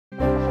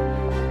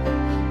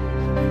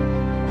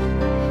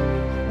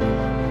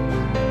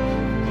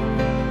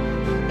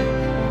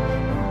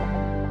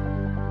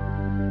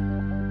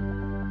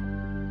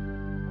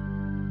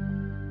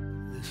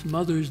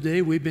Mother's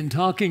Day, we've been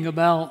talking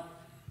about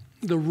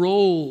the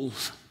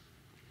roles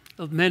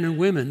of men and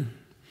women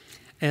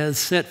as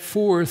set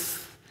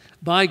forth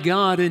by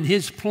God in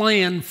His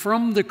plan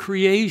from the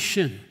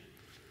creation.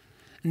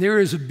 And there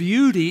is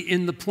beauty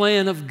in the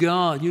plan of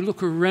God. You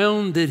look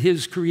around at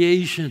His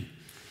creation,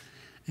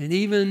 and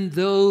even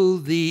though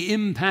the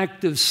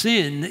impact of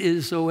sin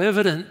is so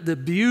evident, the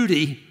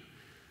beauty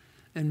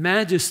and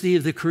majesty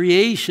of the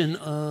creation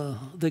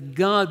that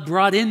God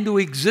brought into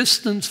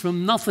existence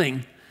from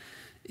nothing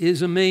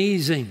is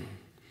amazing.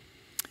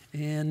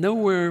 And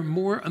nowhere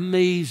more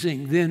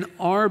amazing than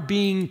our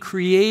being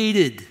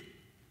created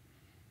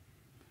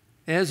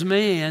as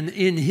man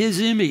in His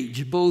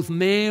image, both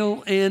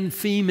male and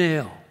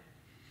female.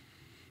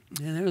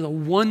 And there's a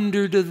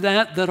wonder to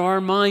that our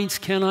minds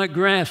cannot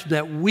grasp,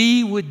 that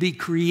we would be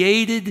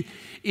created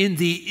in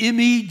the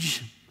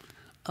image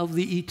of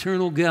the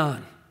eternal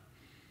God.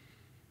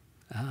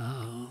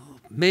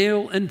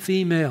 Male and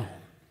female.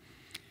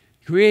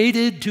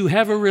 Created to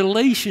have a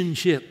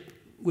relationship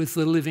with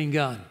the living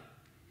God.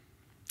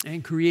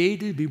 And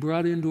created to be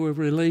brought into a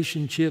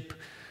relationship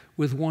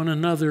with one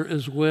another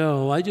as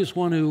well. I just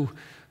want to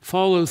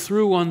follow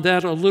through on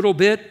that a little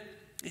bit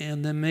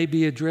and then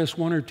maybe address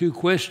one or two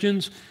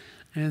questions,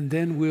 and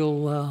then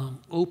we'll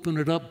open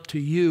it up to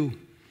you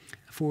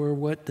for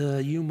what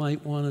you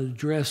might want to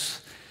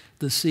address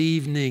this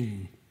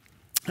evening.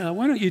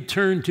 Why don't you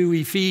turn to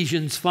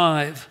Ephesians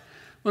 5?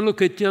 We'll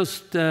look at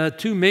just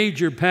two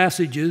major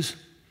passages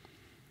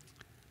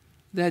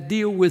that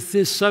deal with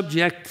this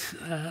subject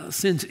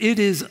since it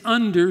is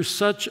under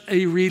such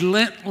a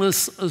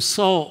relentless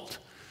assault.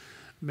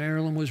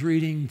 Marilyn was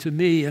reading to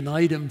me an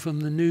item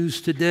from the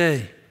news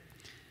today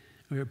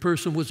where a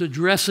person was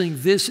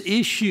addressing this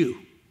issue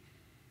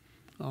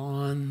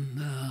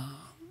on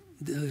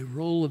the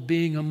role of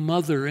being a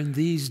mother in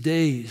these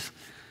days.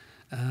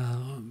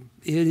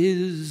 It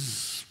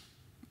is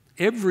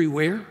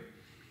everywhere,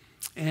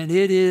 and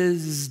it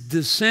is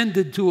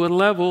descended to a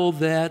level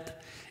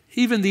that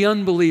even the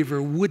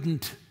unbeliever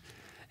wouldn't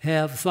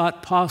have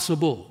thought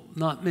possible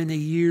not many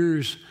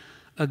years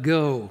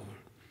ago.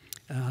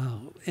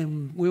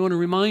 And we want to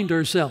remind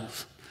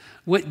ourselves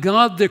what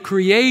God the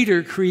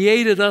Creator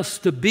created us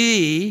to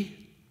be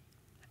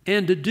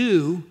and to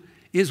do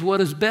is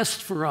what is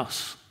best for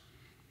us.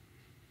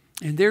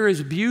 And there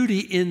is beauty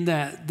in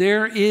that.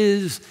 There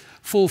is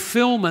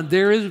fulfillment.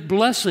 There is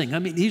blessing. I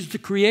mean, He's the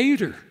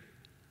Creator.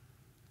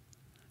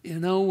 You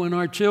know, when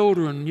our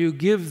children, you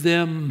give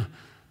them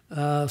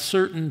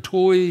certain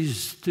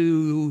toys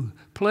to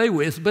play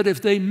with, but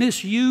if they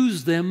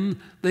misuse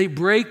them, they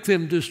break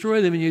them,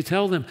 destroy them, and you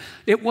tell them,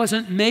 it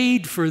wasn't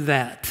made for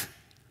that.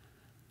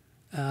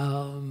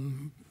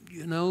 You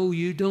know,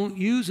 you don't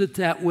use it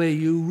that way.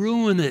 You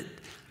ruin it.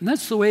 And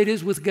that's the way it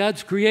is with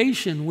God's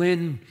creation.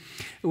 When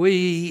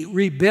we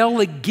rebel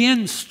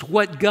against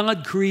what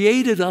God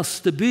created us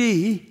to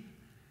be,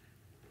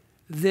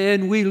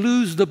 then we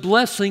lose the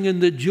blessing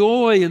and the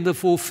joy and the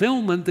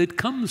fulfillment that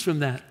comes from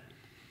that.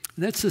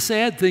 And that's the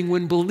sad thing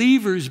when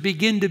believers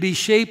begin to be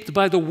shaped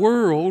by the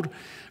world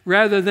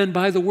rather than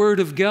by the Word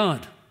of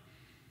God.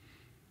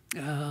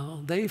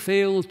 They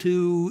fail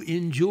to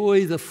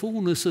enjoy the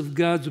fullness of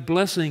God's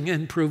blessing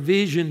and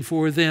provision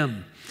for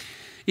them.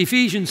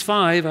 Ephesians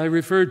 5, I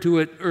referred to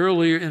it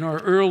earlier in our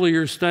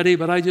earlier study,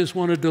 but I just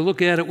wanted to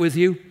look at it with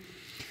you.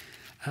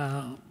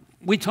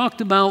 We talked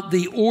about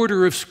the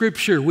order of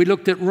Scripture. We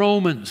looked at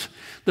Romans.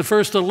 The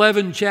first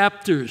 11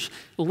 chapters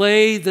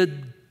lay the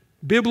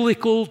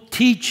biblical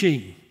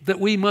teaching that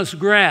we must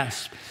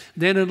grasp.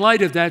 Then in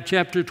light of that,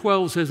 chapter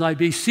 12 says, I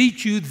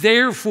beseech you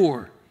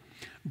therefore,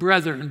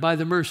 brethren, by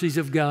the mercies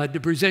of God, to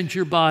present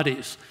your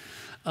bodies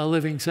a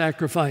living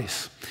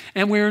sacrifice.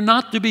 And we are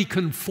not to be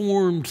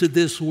conformed to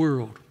this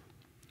world.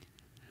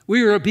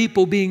 We are a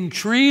people being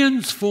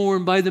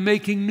transformed by the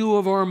making new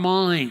of our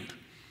mind,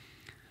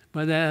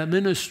 by the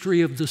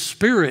ministry of the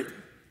Spirit,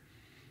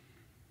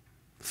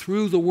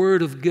 through the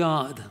Word of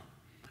God,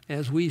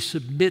 as we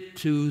submit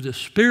to the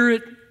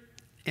Spirit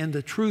and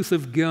the truth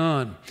of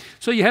God.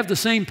 So you have the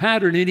same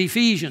pattern in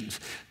Ephesians.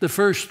 The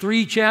first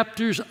 3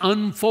 chapters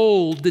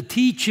unfold the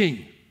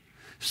teaching,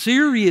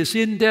 serious,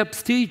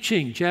 in-depth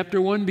teaching.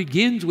 Chapter 1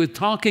 begins with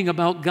talking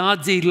about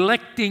God's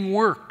electing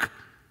work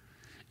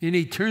in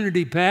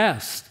eternity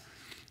past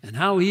and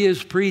how He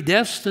has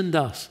predestined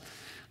us.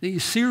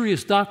 These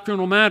serious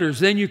doctrinal matters.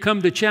 Then you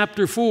come to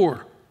chapter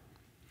 4.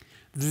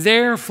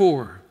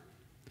 Therefore,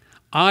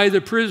 I,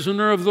 the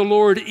prisoner of the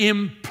Lord,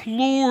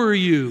 implore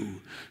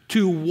you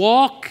to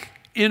walk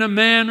in a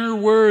manner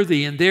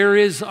worthy. And there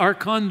is our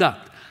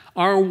conduct,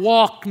 our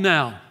walk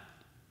now.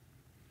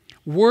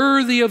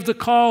 Worthy of the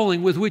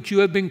calling with which you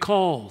have been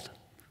called.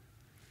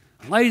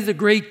 In light of the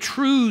great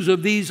truths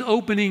of these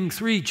opening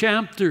 3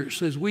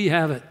 chapters as we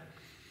have it.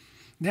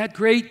 That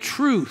great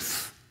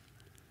truth.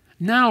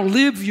 Now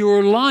live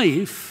your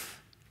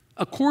life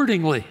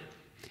accordingly.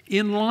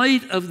 In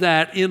light of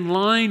that, in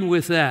line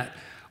with that.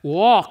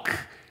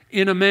 Walk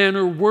in a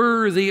manner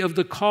worthy of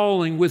the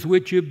calling with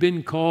which you've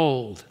been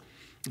called.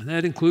 And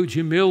that includes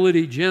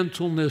humility,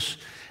 gentleness,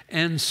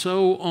 and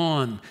so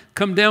on.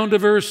 Come down to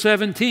verse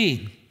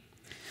 17.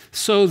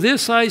 So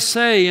this I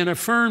say and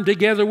affirm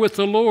together with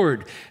the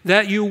Lord,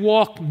 that you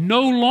walk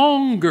no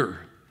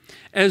longer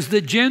as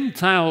the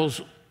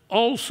Gentiles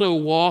also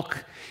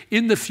walk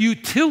in the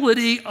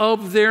futility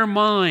of their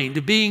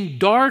mind, being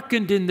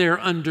darkened in their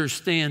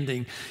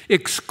understanding,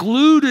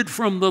 excluded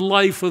from the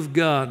life of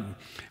God,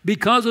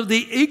 because of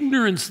the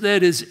ignorance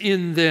that is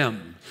in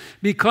them,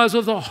 because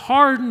of the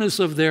hardness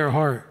of their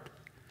heart.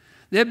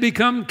 They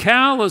become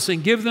callous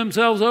and give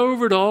themselves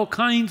over to all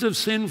kinds of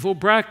sinful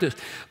practice.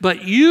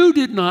 But you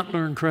did not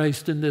learn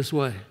Christ in this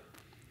way.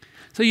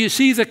 So you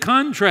see the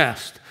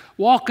contrast.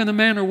 Walk in a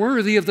manner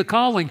worthy of the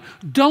calling.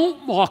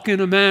 Don't walk in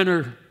a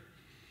manner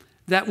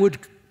that would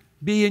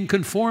be in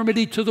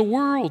conformity to the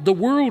world. The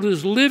world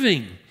is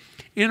living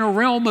in a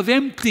realm of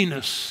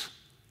emptiness,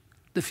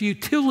 the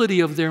futility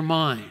of their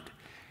mind.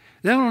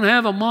 They don't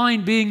have a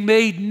mind being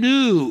made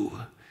new,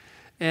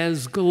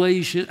 as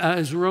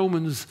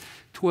Romans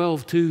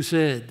 12:2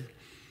 said.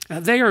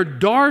 They are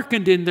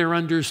darkened in their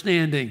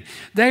understanding.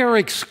 They are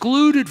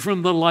excluded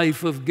from the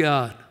life of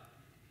God.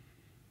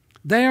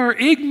 They are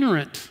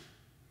ignorant.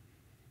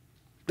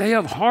 They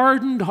have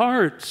hardened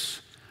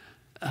hearts.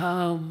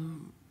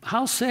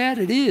 How sad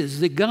it is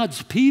that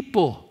God's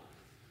people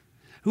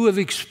who have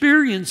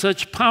experienced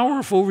such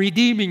powerful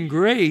redeeming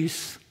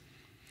grace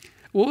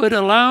would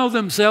allow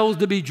themselves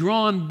to be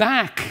drawn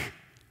back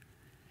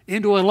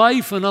into a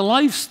life and a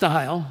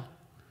lifestyle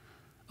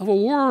of a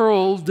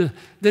world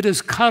that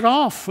is cut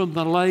off from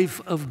the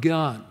life of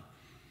God.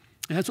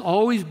 That's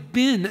always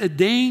been a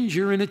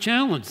danger and a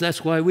challenge.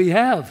 That's why we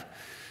have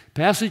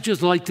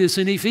passages like this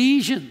in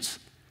Ephesians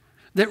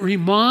that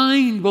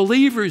remind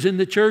believers in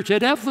the church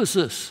at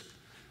Ephesus.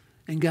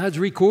 And God's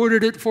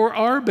recorded it for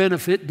our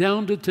benefit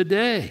down to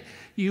today.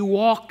 You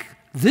walk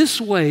this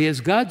way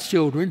as God's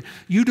children.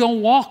 You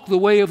don't walk the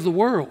way of the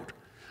world.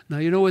 Now,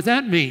 you know what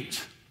that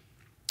means.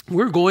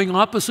 We're going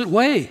opposite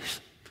ways.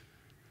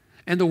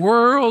 And the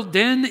world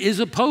then is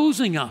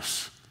opposing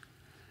us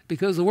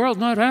because the world's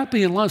not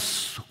happy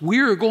unless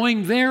we're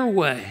going their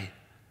way.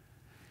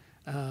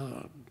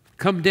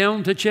 Come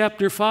down to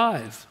chapter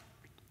 5.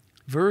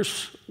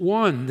 Verse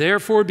 1,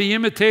 therefore be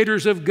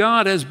imitators of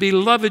God as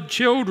beloved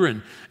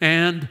children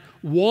and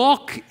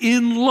walk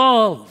in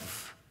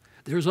love.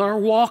 There's our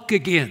walk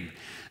again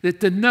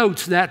that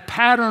denotes that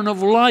pattern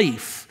of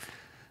life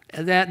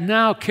that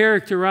now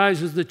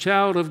characterizes the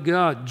child of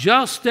God.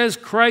 Just as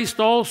Christ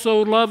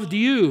also loved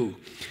you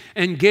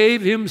and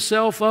gave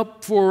himself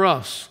up for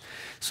us.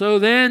 So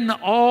then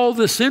all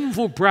the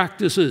sinful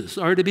practices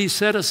are to be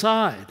set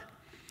aside.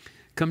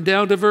 Come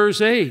down to verse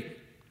 8.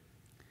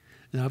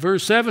 Now,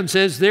 verse 7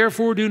 says,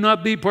 therefore do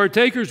not be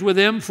partakers with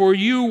them, for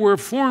you were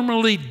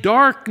formerly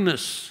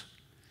darkness.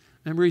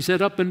 Remember, he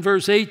said up in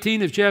verse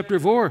 18 of chapter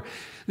 4,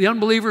 the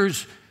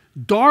unbelievers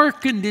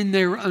darkened in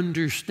their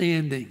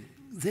understanding.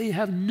 They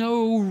have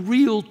no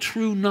real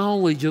true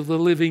knowledge of the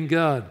living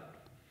God.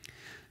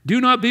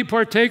 Do not be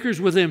partakers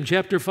with them,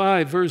 chapter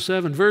 5, verse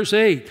 7. Verse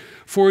 8,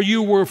 for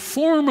you were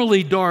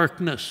formerly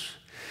darkness,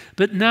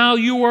 but now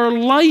you are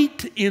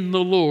light in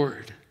the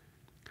Lord.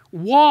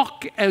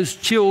 Walk as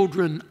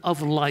children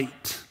of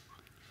light.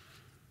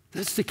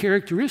 That's the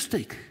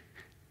characteristic.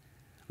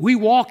 We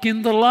walk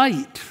in the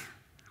light.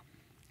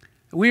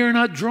 We are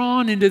not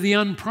drawn into the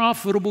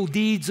unprofitable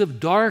deeds of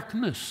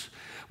darkness.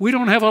 We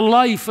don't have a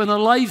life and a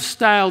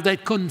lifestyle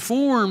that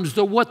conforms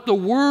to what the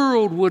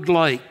world would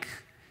like,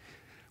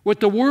 what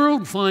the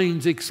world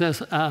finds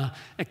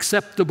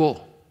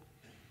acceptable.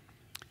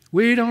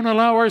 We don't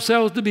allow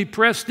ourselves to be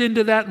pressed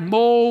into that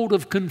mold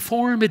of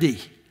conformity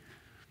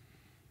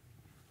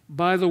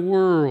by the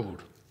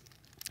world.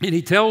 And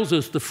he tells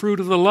us the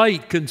fruit of the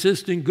light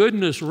consists in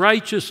goodness,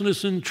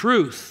 righteousness, and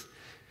truth,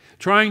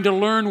 trying to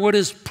learn what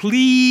is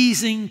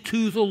pleasing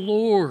to the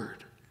Lord.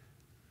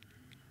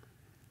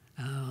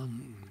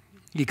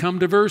 You come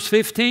to verse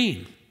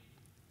 15.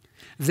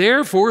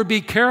 Therefore, be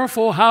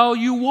careful how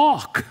you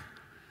walk.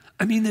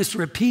 I mean, this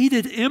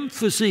repeated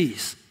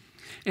emphasis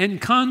and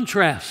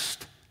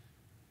contrast.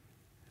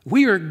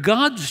 We are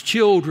God's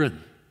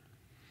children,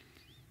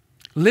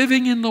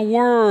 living in the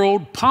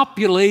world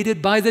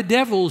populated by the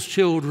devil's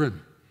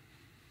children.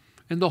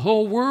 And the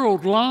whole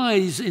world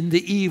lies in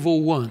the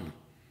evil one.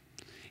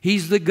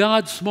 He's the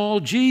God small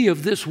g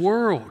of this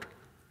world.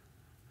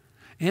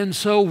 And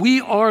so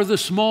we are the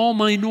small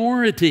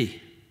minority.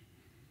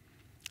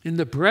 And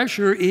the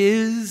pressure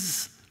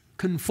is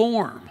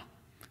conform.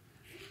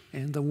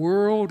 And the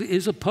world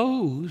is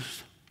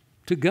opposed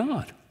to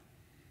God.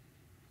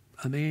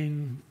 I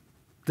mean,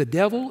 the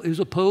devil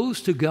is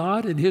opposed to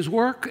God and his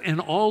work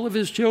and all of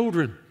his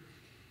children.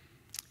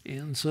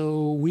 And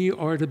so we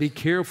are to be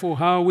careful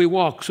how we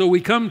walk. So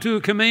we come to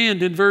a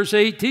command in verse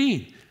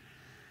 18.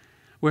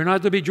 We're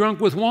not to be drunk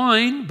with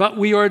wine, but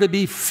we are to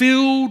be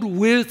filled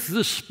with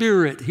the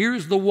Spirit.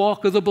 Here's the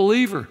walk of the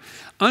believer,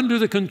 under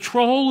the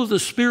control of the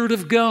Spirit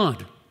of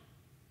God,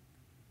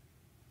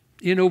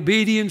 in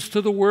obedience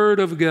to the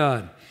Word of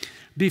God.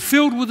 Be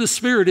filled with the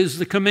Spirit is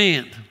the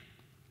command.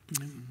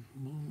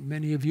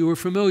 Many of you are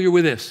familiar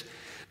with this.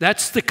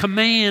 That's the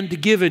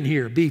command given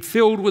here. Be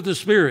filled with the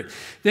Spirit.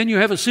 Then you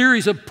have a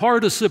series of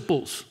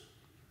participles.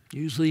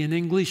 Usually in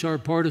English, our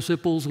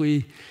participles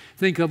we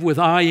think of with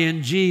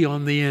ing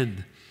on the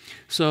end.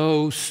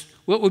 So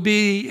what would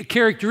be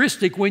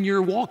characteristic when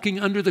you're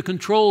walking under the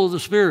control of the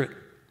Spirit?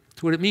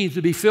 That's what it means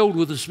to be filled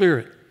with the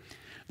Spirit.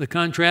 The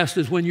contrast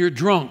is when you're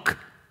drunk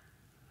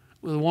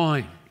with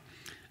wine.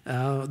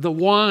 The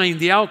wine,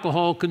 the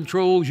alcohol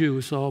controls you.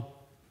 We saw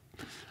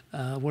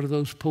one of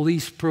those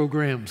police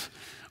programs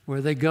where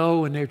they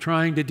go and they're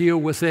trying to deal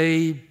with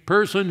a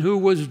person who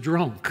was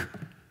drunk.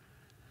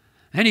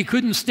 And he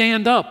couldn't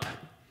stand up.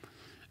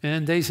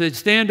 And they said,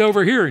 stand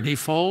over here. And he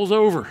falls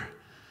over.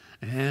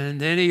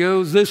 And then he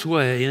goes this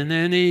way. And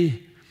then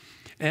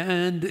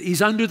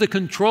he's under the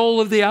control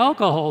of the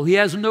alcohol. He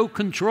has no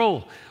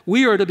control.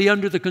 We are to be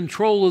under the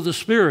control of the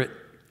Spirit.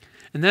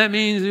 And that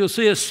means you'll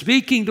see us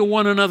speaking to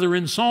one another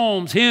in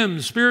psalms,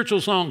 hymns,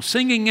 spiritual songs,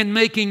 singing and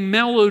making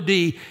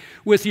melody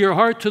with your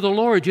heart to the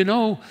Lord. You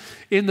know,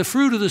 in the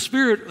fruit of the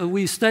Spirit,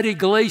 we studied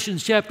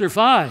Galatians chapter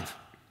 5.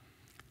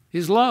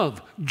 His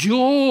love,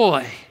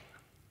 joy.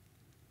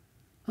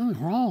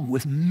 Nothing wrong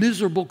with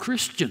miserable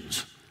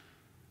Christians.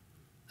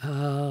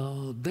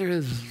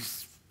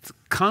 There's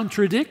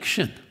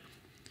contradiction.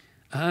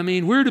 I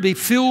mean, we're to be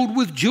filled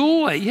with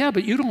joy. Yeah,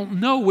 but you don't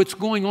know what's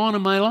going on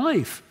in my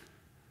life.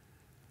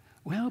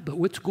 Well, but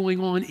what's going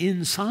on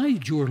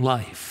inside your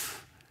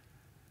life?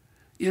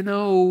 You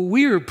know,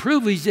 we are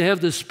privileged to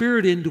have the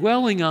Spirit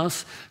indwelling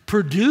us,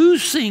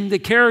 producing the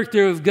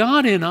character of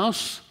God in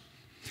us,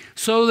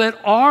 so that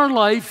our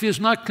life is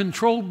not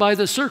controlled by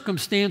the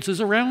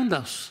circumstances around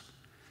us.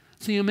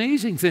 It's the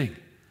amazing thing.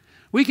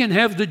 We can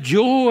have the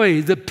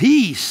joy, the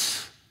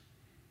peace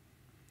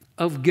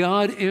of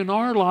God in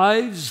our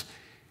lives,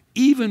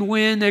 even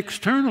when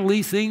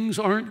externally things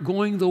aren't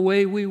going the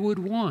way we would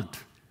want.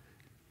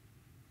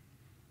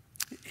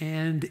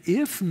 And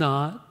if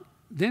not,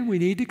 then we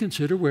need to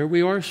consider where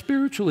we are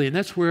spiritually. And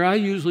that's where I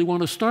usually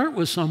want to start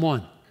with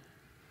someone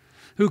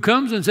who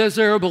comes and says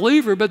they're a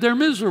believer, but they're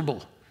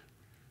miserable.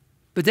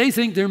 But they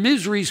think their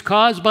misery is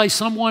caused by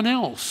someone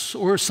else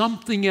or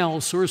something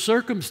else or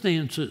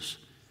circumstances.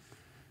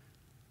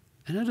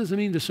 And that doesn't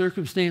mean the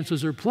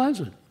circumstances are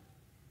pleasant.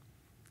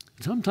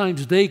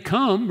 Sometimes they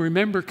come,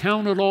 remember,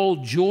 count it all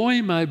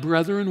joy, my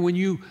brethren, when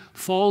you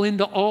fall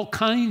into all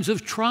kinds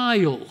of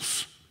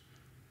trials.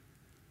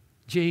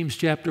 James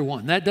chapter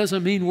 1. That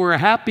doesn't mean we're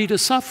happy to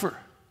suffer.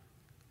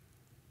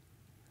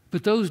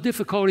 But those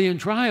difficulty and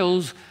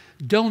trials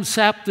don't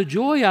sap the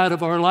joy out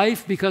of our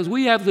life, because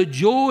we have the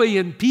joy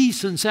and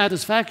peace and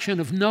satisfaction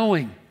of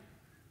knowing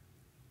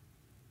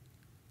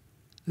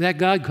that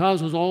God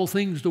causes all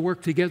things to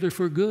work together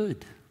for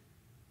good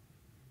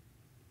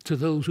to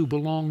those who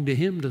belong to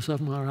Him, to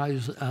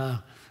summarize,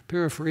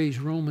 paraphrase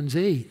Romans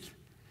 8.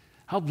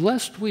 How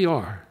blessed we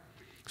are.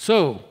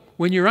 So,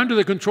 when you're under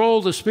the control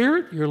of the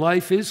Spirit, your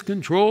life is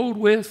controlled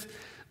with,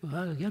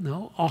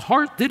 a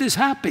heart that is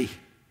happy,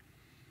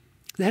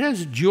 that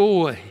has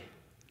joy.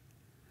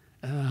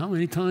 How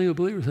many times a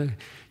believer say,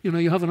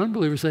 you have an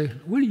unbeliever say,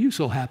 what are you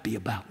so happy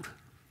about?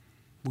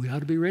 We ought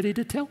to be ready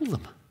to tell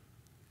them.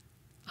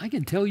 I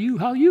can tell you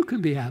how you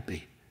can be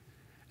happy.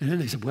 And then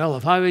they said, well,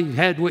 if I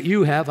had what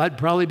you have, I'd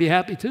probably be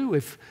happy too.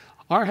 If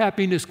our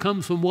happiness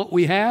comes from what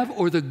we have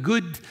or the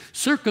good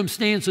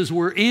circumstances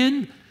we're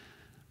in,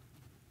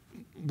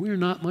 we're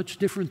not much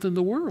different than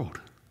the world.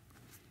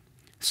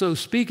 So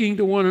speaking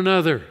to one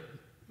another,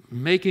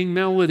 making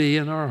melody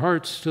in our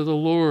hearts to the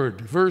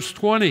Lord. Verse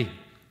 20,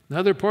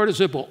 another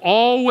participle,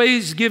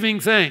 always giving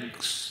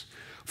thanks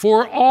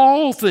for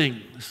all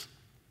things.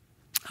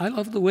 I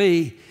love the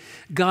way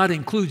God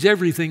includes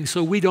everything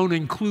so we don't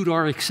include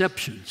our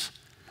exceptions.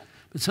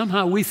 But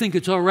somehow we think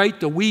it's all right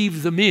to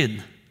weave them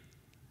in.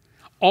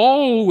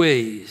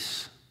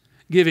 Always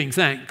giving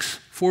thanks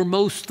for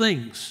most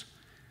things.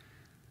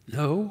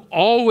 No,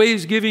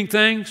 always giving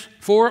thanks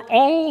for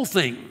all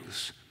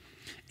things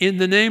in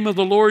the name of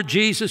the Lord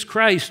Jesus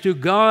Christ, to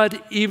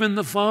God, even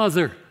the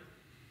Father.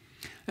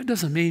 That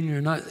doesn't mean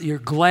you're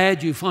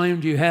glad you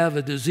find you have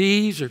a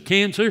disease or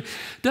cancer.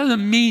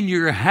 Doesn't mean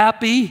you're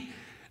happy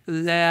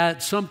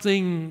that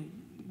something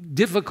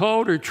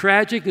difficult or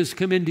tragic has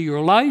come into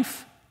your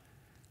life.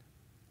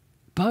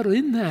 But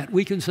in that,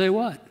 we can say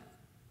what?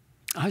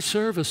 I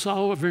serve a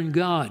sovereign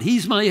God.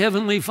 He's my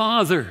heavenly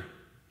Father.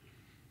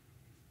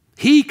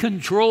 He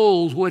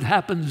controls what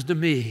happens to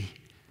me.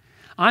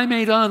 I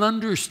may not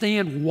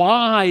understand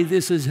why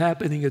this is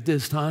happening at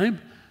this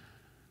time,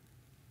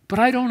 but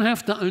I don't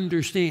have to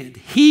understand.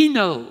 He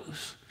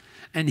knows,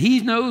 and He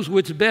knows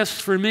what's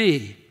best for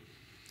me.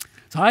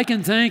 So I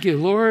can thank you,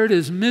 Lord,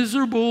 as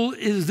miserable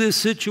as this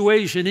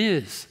situation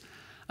is.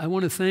 I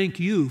want to thank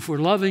you for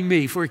loving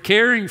me, for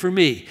caring for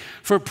me,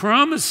 for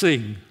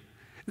promising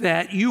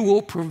that you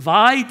will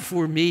provide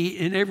for me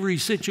in every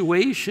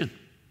situation,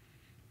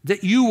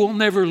 that you will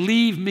never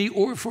leave me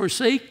or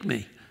forsake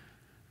me.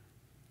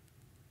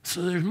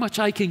 So there's much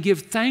I can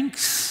give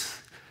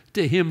thanks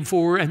to Him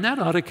for, and that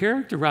ought to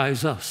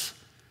characterize us.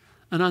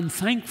 An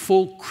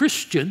unthankful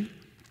Christian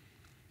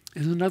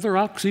is another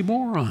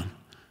oxymoron.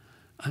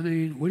 I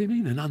mean, what do you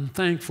mean, an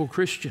unthankful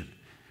Christian?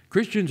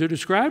 Christians are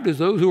described as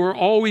those who are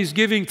always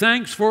giving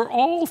thanks for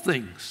all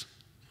things.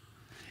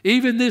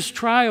 Even this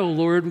trial,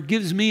 Lord,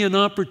 gives me an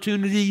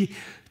opportunity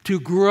to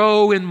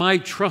grow in my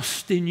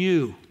trust in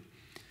you,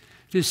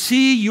 to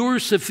see your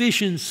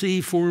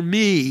sufficiency for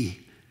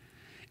me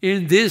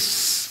in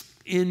this,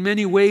 in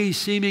many ways,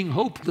 seeming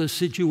hopeless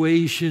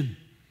situation.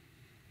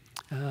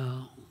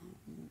 I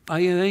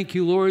thank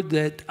you, Lord,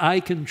 that I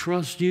can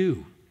trust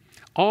you,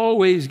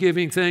 always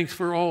giving thanks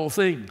for all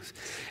things.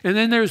 And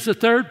then there's the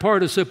third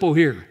participle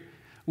here.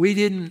 We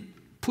didn't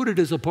put it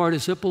as a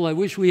participle. I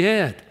wish we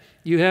had.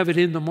 You have it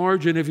in the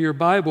margin of your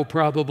Bible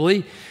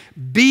probably.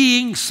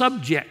 Being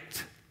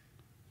subject.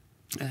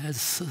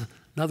 That's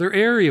another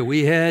area.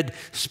 We had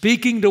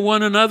speaking to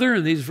one another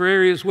in these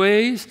various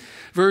ways.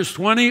 Verse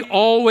 20,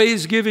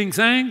 always giving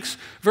thanks.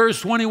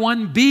 Verse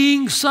 21,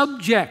 being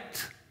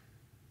subject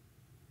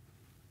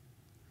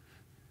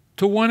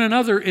to one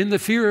another in the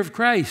fear of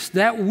Christ.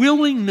 That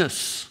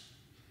willingness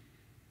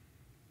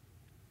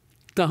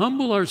to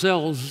humble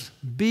ourselves,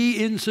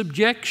 be in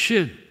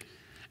subjection.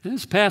 In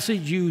this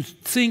passage you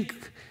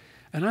think,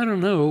 and I don't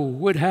know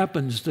what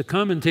happens to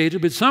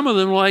commentators, but some of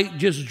them like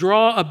just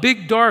draw a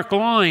big dark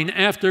line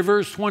after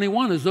verse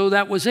 21 as though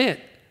that was it.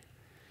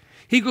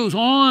 He goes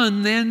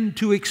on then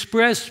to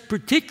express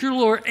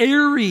particular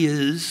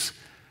areas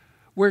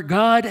where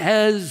God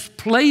has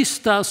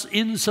placed us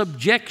in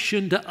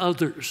subjection to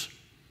others.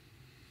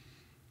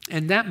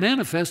 And that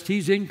manifests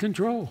He's in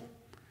control.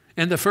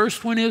 And the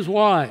first one is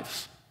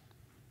wives.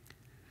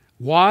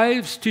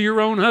 Wives to your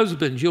own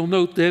husbands. You'll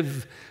note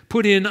they've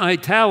put in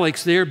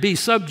italics there, be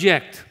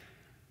subject.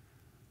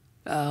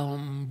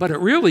 But it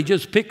really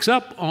just picks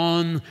up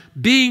on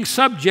being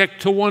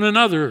subject to one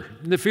another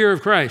in the fear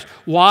of Christ.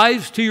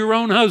 Wives to your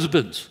own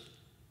husbands.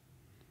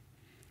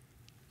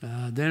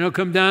 Then it'll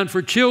come down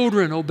for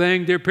children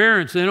obeying their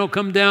parents. Then it'll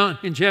come down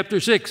in chapter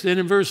 6. Then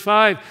in verse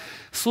 5,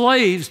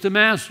 slaves to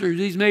masters,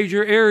 these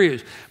major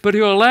areas. But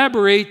he'll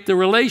elaborate the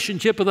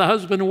relationship of the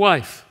husband and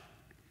wife.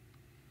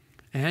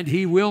 And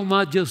he will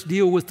not just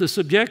deal with the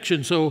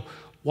subjection. So,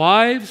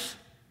 wives,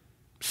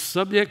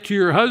 subject to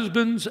your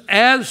husbands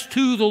as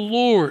to the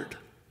Lord.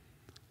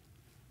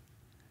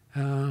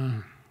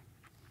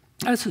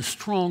 That's a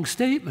strong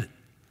statement.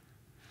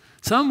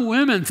 Some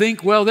women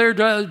think, well, they're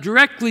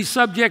directly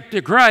subject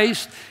to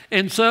Christ,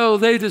 and so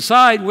they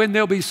decide when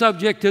they'll be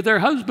subject to their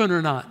husband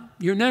or not.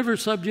 You're never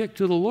subject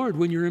to the Lord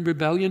when you're in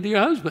rebellion to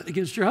your husband,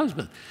 against your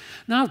husband.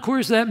 Now, of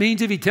course, that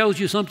means if he tells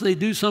you something, they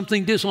do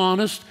something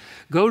dishonest,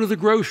 go to the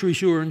grocery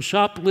store and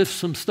shoplift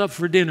some stuff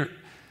for dinner.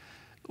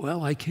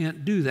 Well, I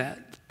can't do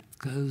that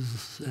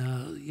because,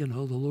 the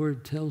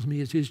Lord tells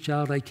me as His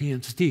child I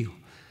can't steal.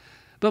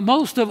 But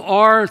most of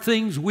our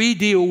things we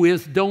deal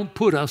with don't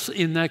put us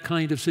in that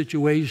kind of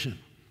situation.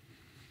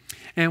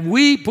 And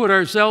we put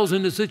ourselves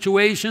in the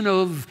situation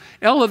of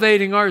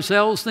elevating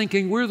ourselves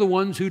thinking we're the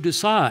ones who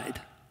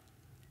decide.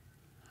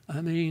 I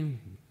mean,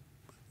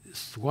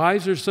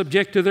 wives are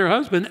subject to their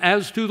husband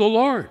as to the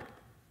Lord.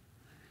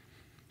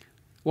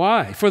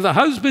 Why? For the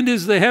husband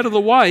is the head of the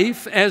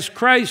wife, as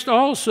Christ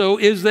also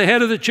is the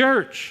head of the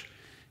church,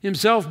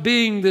 Himself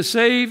being the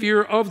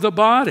Savior of the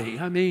body.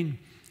 I mean,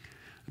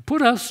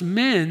 put us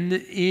men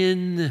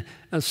in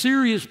a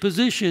serious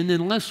position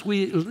unless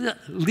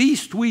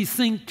least we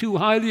think too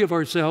highly of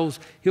ourselves.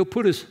 He'll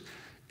put us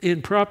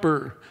in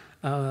proper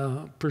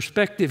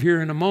perspective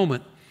here in a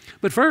moment.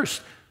 But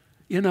first,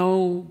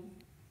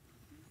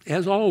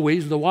 as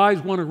always, the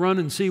wives want to run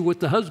and see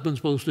what the husband's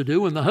supposed to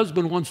do, and the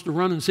husband wants to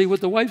run and see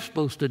what the wife's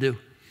supposed to do.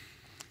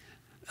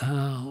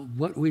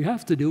 What we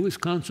have to do is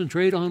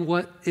concentrate on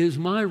what is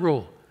my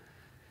role.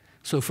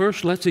 So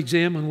first, let's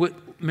examine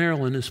what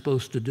Marilyn is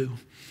supposed to do.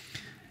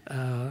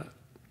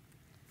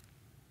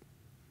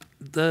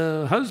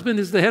 The husband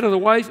is the head of the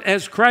wife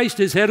as Christ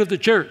is head of the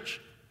church.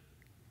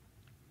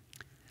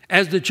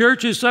 As the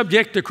church is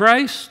subject to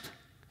Christ,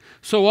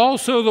 so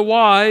also the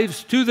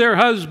wives to their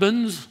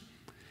husbands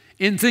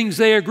in things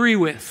they agree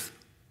with,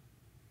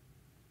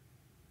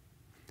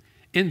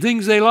 in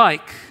things they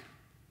like.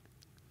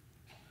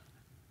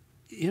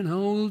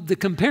 The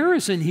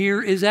comparison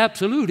here is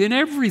absolute in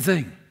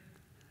everything.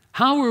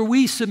 How are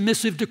we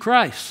submissive to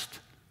Christ?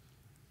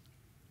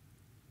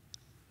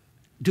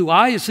 Do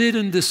I sit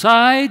and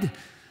decide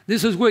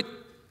this is what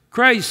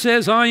Christ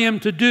says I am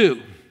to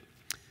do?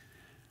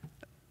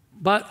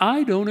 But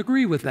I don't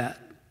agree with that.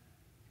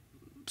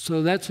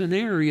 So that's an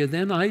area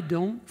then I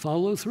don't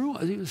follow through.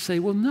 I say,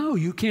 well, no,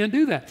 you can't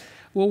do that.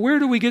 Well, where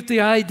do we get the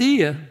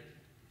idea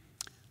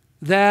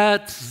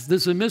that the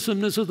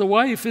submissiveness of the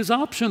wife is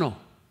optional?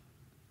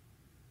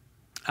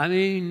 I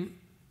mean,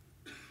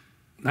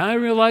 I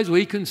realize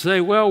we can say,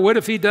 well, what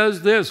if he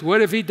does this?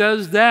 What if he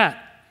does that?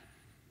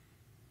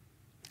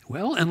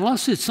 Well,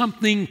 unless it's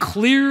something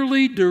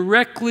clearly,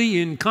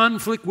 directly in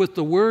conflict with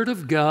the Word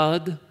of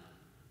God,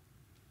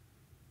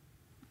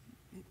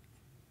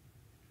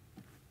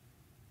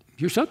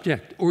 you're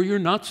subject, or you're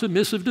not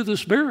submissive to the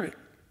Spirit.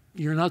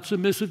 You're not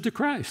submissive to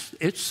Christ.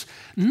 It's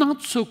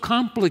not so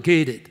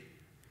complicated.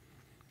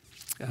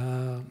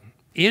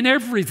 in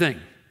everything.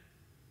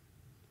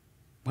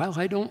 Well,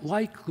 I don't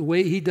like the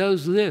way he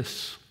does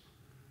this.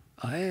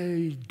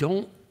 I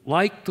don't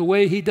like the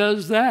way he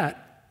does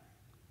that.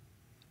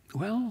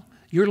 Well,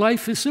 your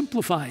life is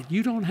simplified.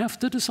 You don't have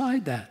to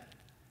decide that.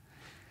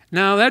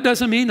 Now, that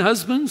doesn't mean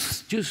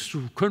husbands just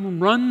can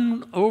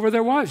run over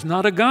their wives.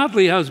 Not a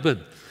godly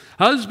husband.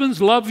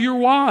 Husbands, love your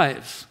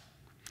wives.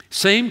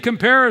 Same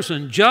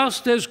comparison.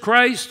 Just as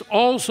Christ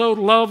also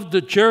loved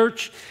the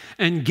church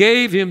and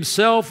gave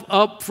himself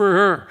up for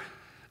her.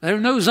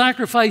 There's no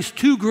sacrifice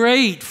too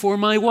great for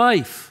my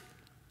wife,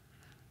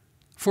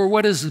 for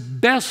what is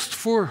best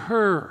for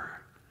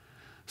her.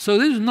 So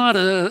this is not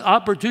an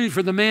opportunity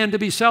for the man to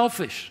be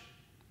selfish.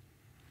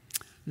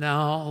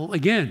 Now,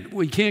 again,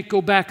 we can't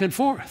go back and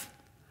forth.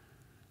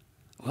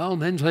 Well,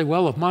 men say,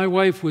 well, if my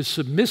wife was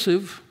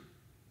submissive,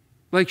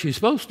 like she's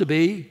supposed to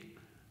be,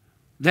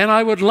 then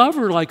I would love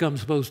her like I'm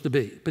supposed to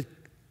be. But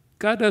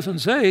God doesn't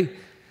say,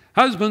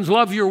 husbands,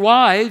 love your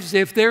wives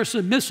if they're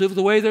submissive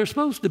the way they're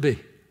supposed to be.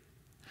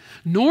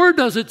 Nor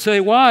does it say,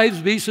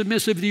 wives, be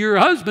submissive to your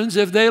husbands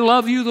if they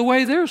love you the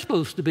way they're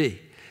supposed to be.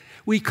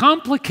 We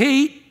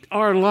complicate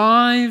our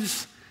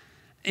lives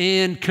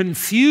and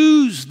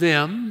confuse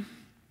them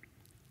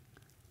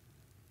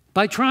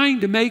by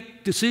trying to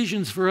make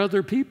decisions for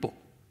other people.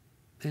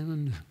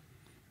 And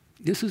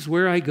this is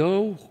where I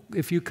go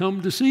if you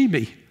come to see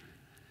me.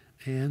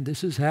 And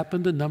this has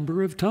happened a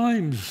number of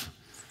times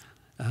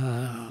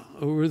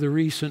over the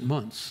recent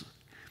months.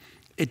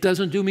 It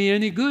doesn't do me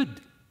any good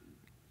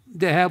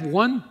to have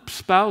one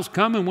spouse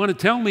come and want to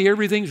tell me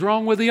everything's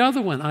wrong with the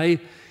other one.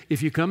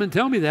 If you come and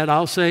tell me that,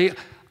 I'll say,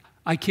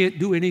 I can't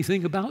do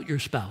anything about your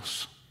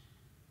spouse.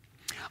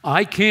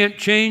 I can't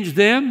change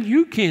them.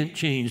 You can't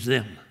change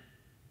them.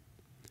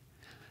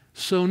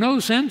 So no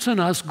sense in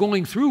us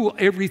going through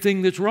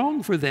everything that's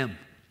wrong for them.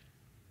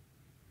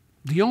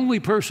 The only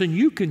person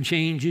you can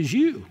change is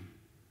you.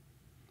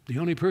 The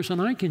only person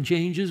I can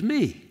change is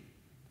me.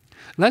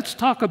 Let's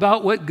talk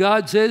about what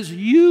God says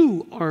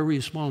you are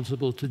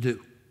responsible to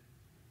do.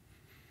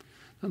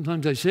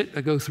 Sometimes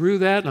I go through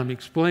that, I'm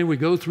explaining, we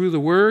go through the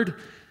Word.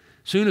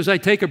 As soon as I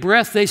take a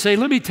breath, they say,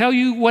 let me tell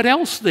you what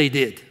else they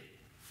did.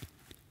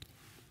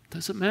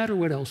 Doesn't matter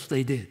what else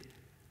they did.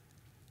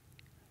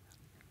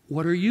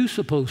 What are you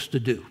supposed to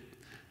do?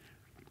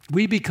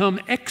 We become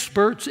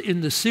experts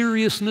in the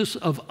seriousness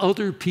of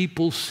other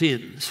people's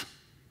sins.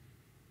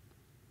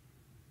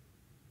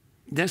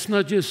 That's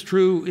not just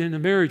true in a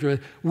marriage.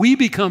 We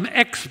become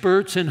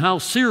experts in how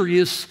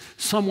serious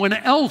someone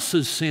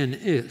else's sin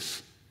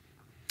is.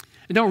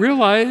 And don't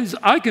realize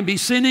I can be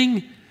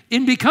sinning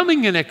in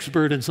becoming an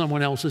expert in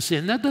someone else's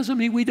sin. That doesn't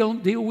mean we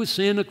don't deal with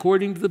sin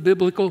according to the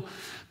biblical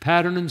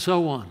pattern and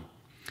so on.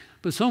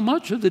 But so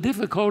much of the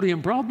difficulty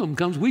and problem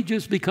comes, we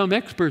just become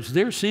experts.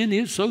 Their sin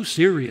is so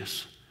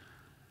serious.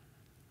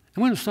 I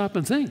want to stop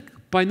and think.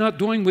 By not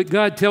doing what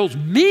God tells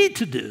me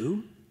to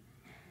do,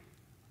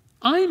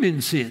 I'm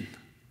in sin.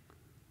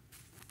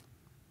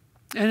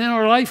 And then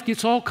our life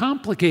gets all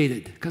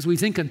complicated because we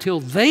think until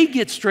they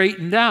get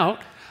straightened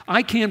out,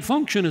 I can't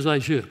function as I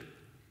should.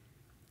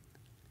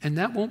 And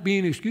that won't be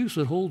an excuse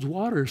that holds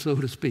water, so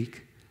to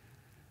speak.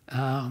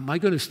 Am I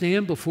going to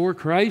stand before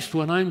Christ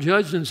when I'm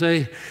judged and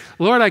say,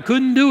 Lord, I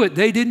couldn't do it.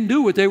 They didn't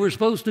do what they were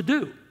supposed to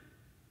do.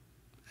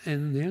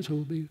 And the answer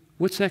will be,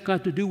 what's that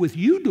got to do with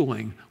you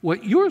doing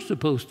what you're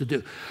supposed to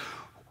do?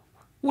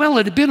 Well,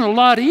 it had been a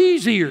lot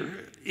easier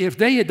if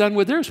they had done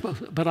what they're supposed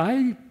to. But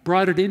I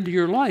brought it into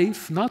your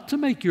life not to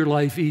make your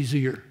life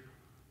easier.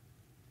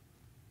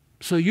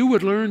 So you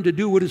would learn to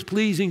do what is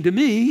pleasing to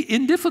me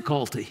in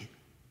difficulty.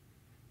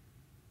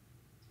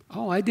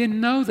 Oh, I didn't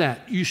know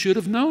that. You should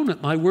have known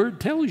it. My word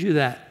tells you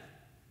that.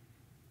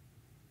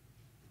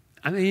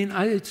 I mean,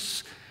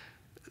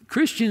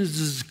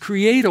 Christians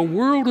create a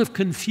world of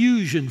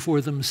confusion for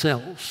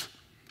themselves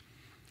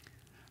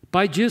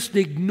by just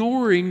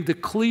ignoring the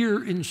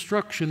clear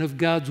instruction of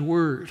God's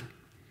word.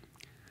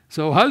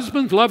 So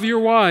husbands, love your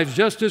wives,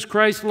 just as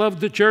Christ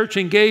loved the church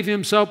and gave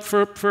himself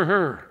for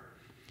her.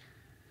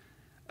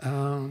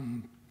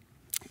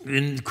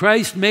 And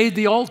Christ made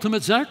the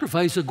ultimate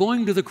sacrifice of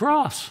going to the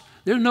cross.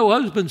 There's no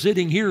husband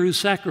sitting here who's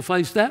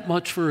sacrificed that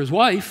much for his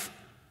wife.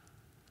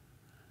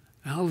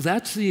 Oh,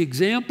 that's the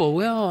example.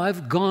 Well,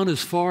 I've gone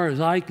as far as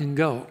I can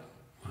go.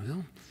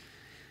 Well,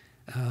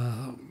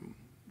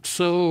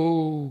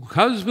 so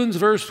husbands,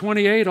 verse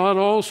 28, ought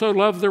also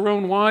love their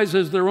own wives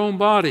as their own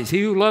bodies.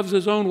 He who loves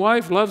his own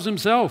wife loves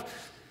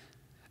himself.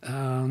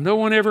 No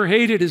one ever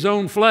hated his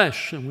own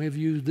flesh. And we've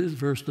used this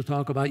verse to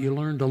talk about you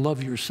learn to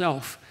love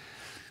yourself.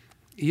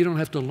 You don't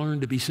have to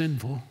learn to be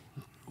sinful.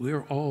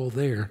 We're all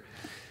there.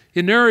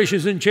 He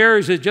nourishes and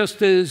cherishes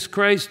just as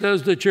Christ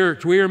does the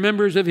church. We are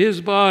members of his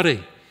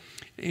body.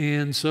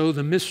 And so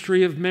the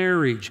mystery of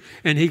marriage.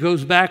 And he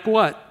goes back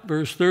what?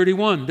 Verse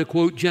 31, to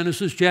quote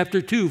Genesis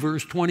chapter 2,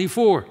 verse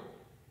 24.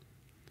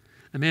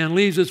 A man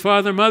leaves his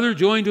father and mother,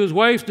 joined to his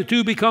wife, the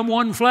two become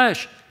one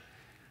flesh.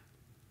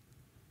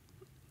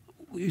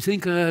 You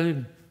think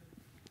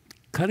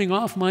cutting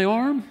off my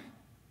arm?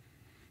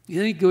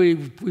 You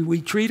think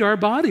we treat our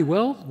body,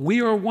 well, we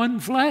are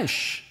one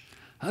flesh,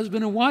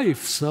 husband and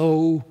wife,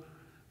 so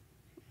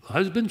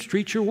husbands,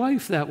 treat your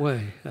wife that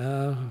way.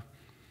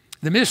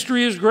 The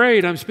mystery is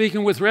great. I'm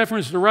speaking with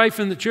reference to life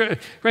in the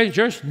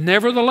church.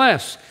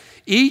 Nevertheless,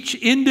 each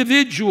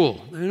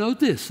individual,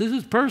 note this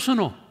is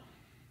personal.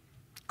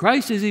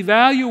 Christ is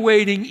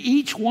evaluating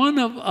each one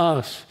of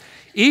us,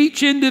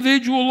 each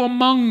individual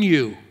among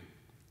you,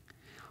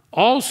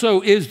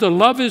 also is to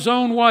love his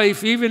own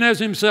wife even as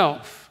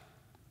himself.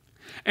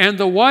 And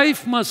the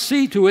wife must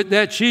see to it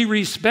that she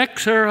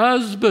respects her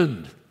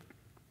husband.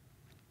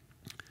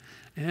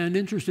 And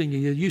interesting,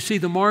 you see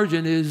the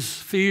margin is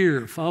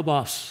fear,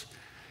 phobos.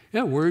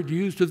 Yeah, word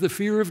used of the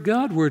fear of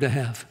God we're to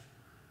have.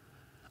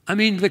 I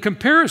mean, the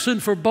comparison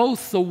for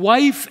both the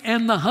wife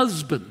and the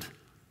husband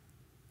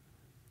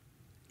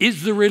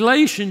is the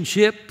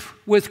relationship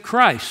with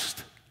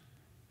Christ.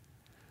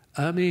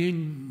 I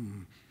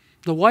mean,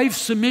 the wife's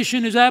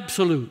submission is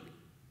absolute.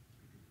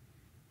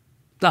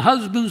 The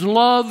husband's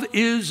love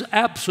is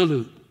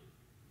absolute.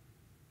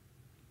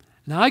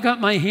 Now, I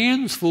got my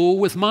hands full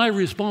with my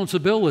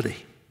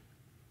responsibility.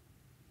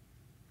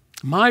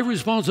 My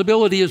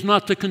responsibility is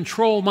not to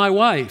control my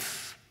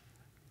wife.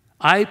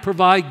 I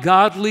provide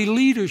godly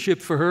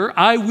leadership for her.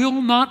 I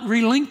will not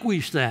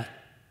relinquish that.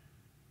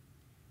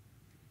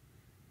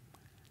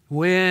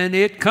 When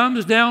it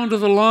comes down to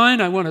the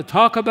line, I want to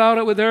talk about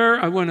it with her.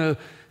 I want to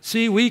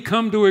see we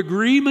come to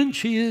agreement.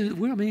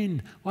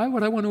 Why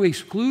would I want to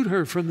exclude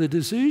her from the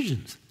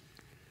decisions?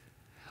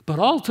 But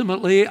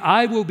ultimately,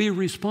 I will be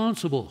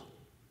responsible.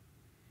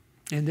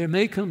 And there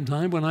may come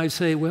time when I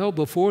say, well,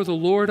 before the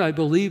Lord, I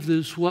believe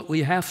this is what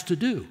we have to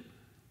do,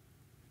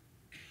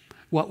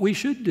 what we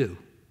should do.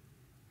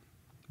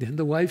 Then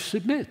the wife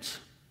submits.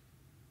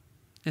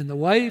 And the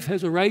wife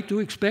has a right to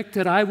expect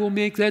that I will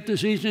make that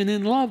decision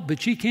in love,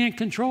 but she can't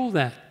control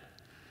that.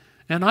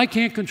 And I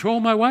can't control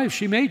my wife.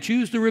 She may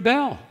choose to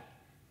rebel,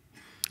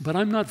 but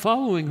I'm not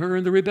following her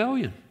in the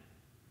rebellion.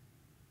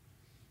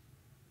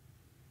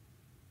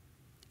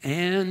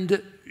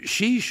 And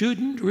she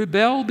shouldn't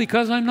rebel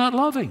because I'm not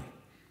loving.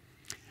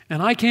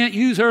 And I can't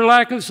use her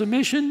lack of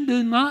submission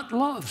to not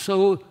love.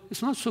 So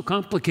it's not so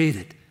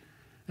complicated.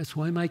 That's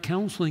why my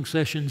counseling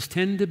sessions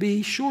tend to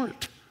be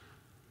short.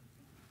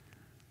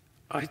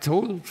 I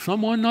told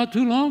someone not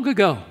too long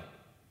ago,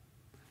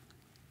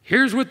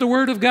 here's what the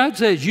Word of God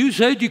says. You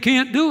said you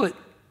can't do it.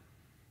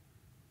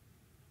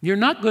 You're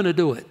not going to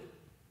do it.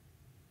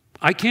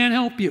 I can't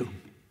help you.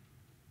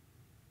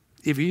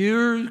 If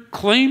you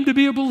claim to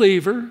be a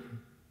believer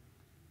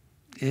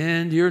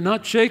and you're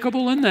not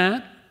shakable in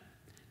that,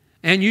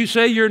 and you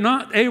say you're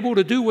not able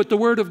to do what the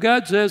Word of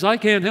God says, I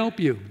can't help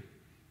you.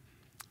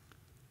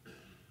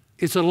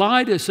 It's a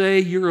lie to say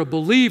you're a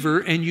believer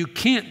and you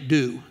can't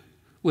do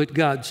what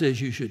God says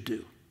you should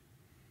do.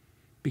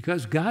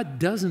 Because God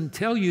doesn't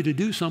tell you to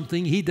do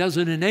something He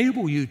doesn't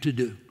enable you to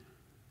do.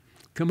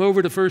 Come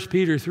over to 1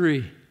 Peter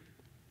 3.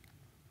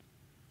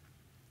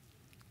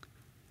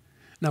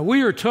 Now,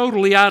 we are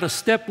totally out of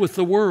step with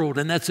the world,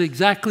 and that's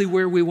exactly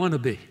where we want to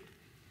be.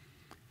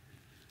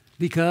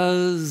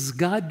 Because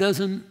God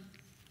doesn't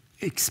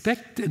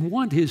expect and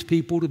want His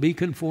people to be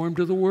conformed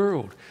to the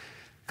world.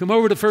 Come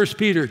over to 1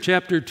 Peter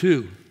chapter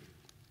 2.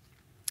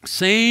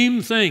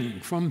 Same thing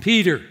from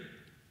Peter.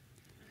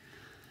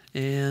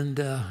 And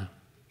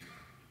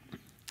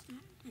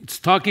it's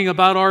talking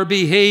about our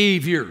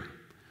behavior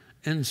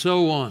and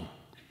so on.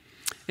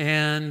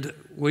 And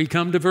we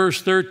come to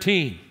verse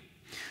 13.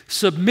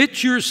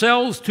 Submit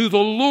yourselves to the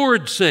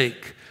Lord's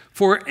sake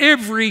for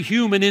every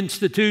human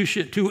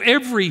institution, to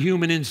every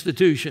human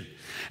institution.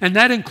 And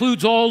that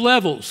includes all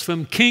levels,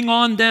 from king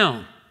on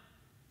down.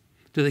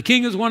 To the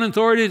king as one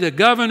authority, to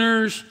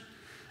governors.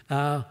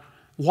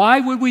 Why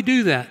would we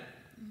do that?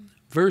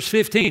 Verse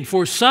 15,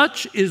 for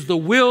such is the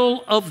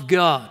will of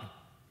God.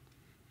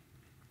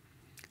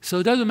 So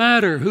it doesn't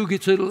matter who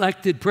gets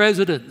elected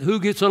president, who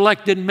gets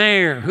elected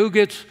mayor, who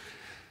gets,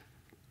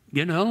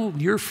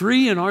 you're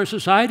free in our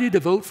society to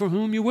vote for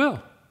whom you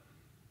will.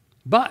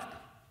 But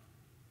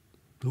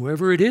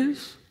whoever it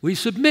is, we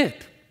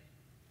submit.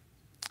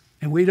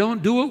 And we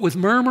don't do it with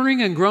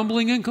murmuring and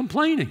grumbling and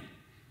complaining.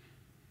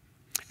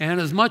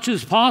 And as much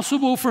as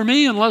possible for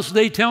me, unless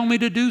they tell me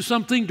to do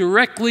something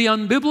directly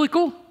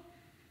unbiblical,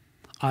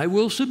 I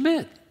will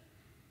submit.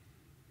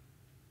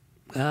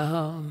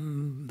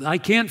 I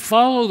can't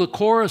follow the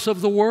chorus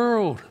of the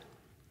world.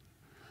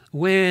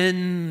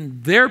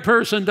 When their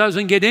person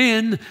doesn't get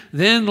in,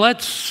 then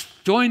let's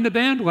join the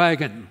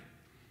bandwagon.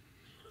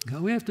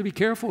 We have to be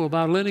careful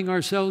about letting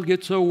ourselves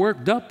get so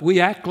worked up we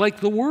act like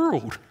the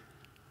world.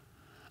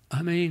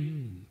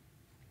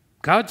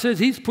 God says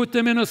He's put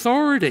them in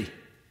authority.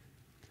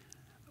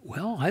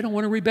 Well, I don't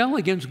want to rebel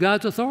against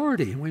God's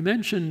authority. We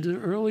mentioned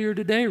earlier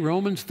today,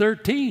 Romans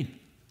 13.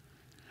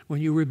 When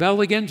you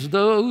rebel against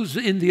those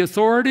in the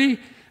authority,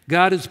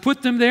 God has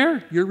put them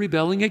there, you're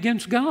rebelling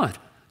against God.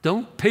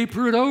 Don't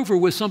paper it over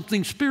with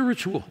something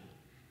spiritual.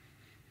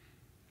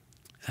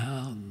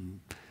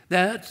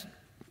 That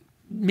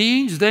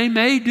means they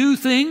may do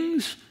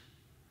things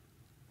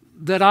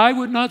that I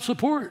would not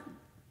support.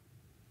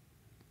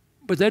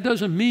 But that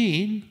doesn't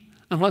mean,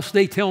 unless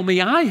they tell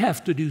me I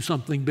have to do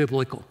something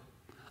unbiblical,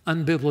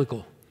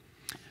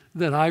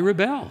 that I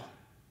rebel.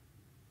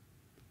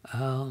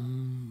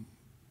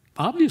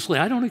 Obviously,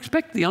 I don't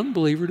expect the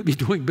unbeliever to be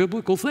doing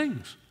biblical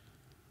things.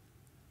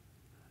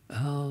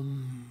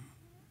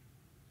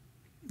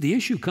 The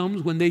issue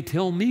comes when they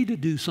tell me to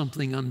do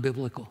something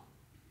unbiblical.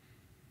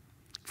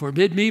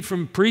 Forbid me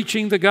from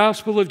preaching the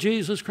gospel of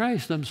Jesus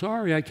Christ. I'm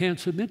sorry, I can't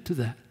submit to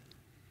that.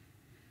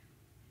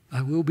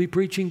 I will be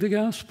preaching the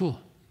gospel.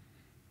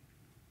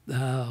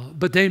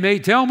 But they may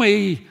tell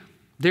me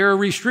there are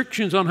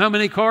restrictions on how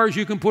many cars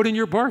you can put in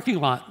your parking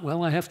lot.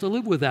 Well, I have to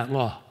live with that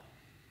law.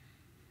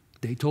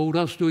 They told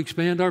us to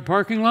expand our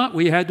parking lot.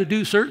 We had to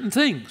do certain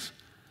things.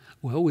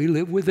 Well, we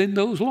live within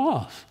those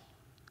laws.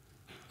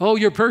 Oh,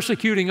 you're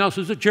persecuting us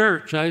as a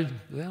church.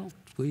 Well,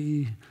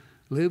 we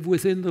live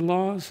within the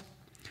laws.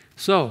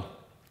 So,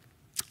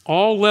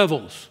 all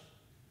levels.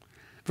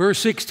 Verse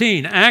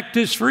 16, act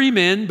as free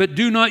men, but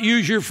do not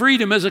use your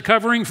freedom as a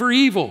covering for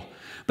evil,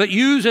 but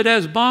use it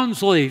as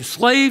bondslaves,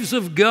 slaves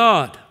of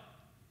God.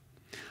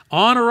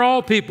 Honor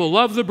all people,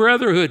 love the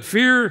brotherhood,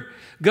 fear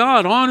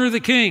God, honor the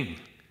king.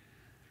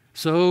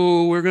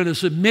 So we're going to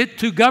submit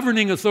to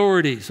governing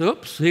authorities.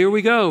 Oops, here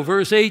we go.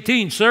 Verse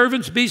 18,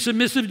 servants, be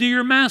submissive to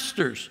your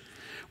masters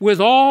with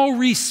all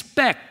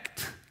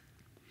respect,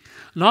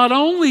 not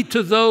only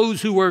to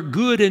those who are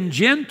good and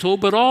gentle,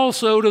 but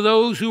also to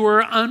those who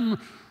are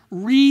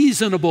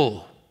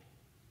unreasonable.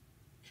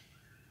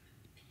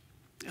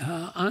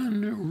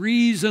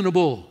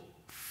 Unreasonable,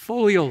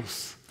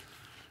 folios,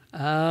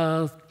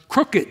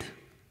 crooked,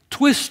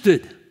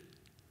 twisted,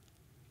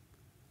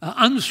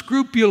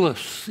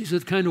 unscrupulous. These are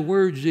the kind of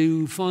words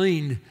you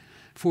find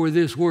for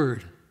this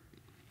word.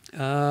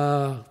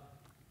 It's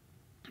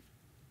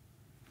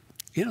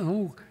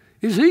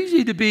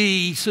easy to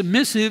be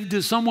submissive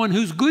to someone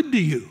who's good to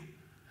you.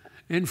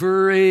 And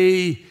for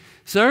a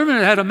servant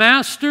that had a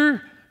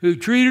master who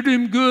treated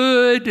him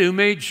good, who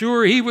made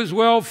sure he was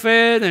well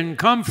fed and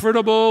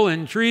comfortable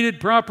and treated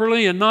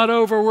properly and not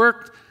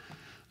overworked,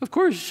 of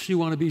course you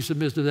want to be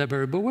submissive to that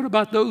person. But what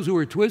about those who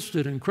are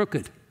twisted and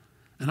crooked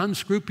and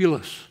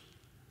unscrupulous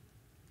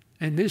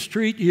and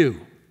mistreat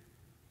you?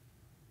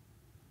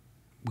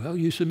 Well,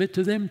 you submit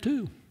to them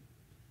too.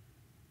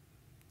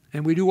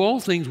 And we do all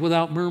things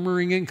without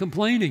murmuring and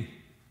complaining.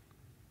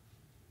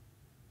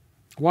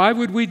 Why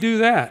would we do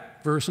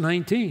that? Verse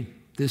 19,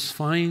 this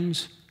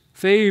finds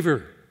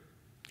favor,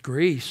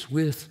 grace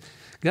with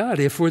God.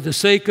 If for the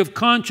sake of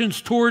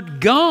conscience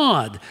toward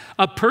God,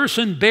 a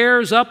person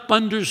bears up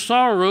under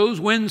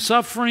sorrows when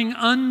suffering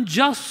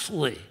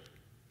unjustly.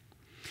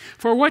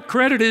 For what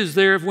credit is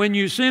there if when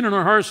you sin and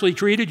are harshly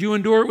treated, you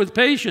endure it with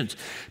patience?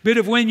 But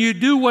if when you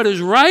do what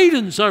is right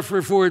and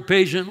suffer for it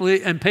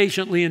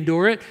patiently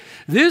endure it,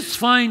 this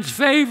finds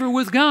favor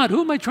with God.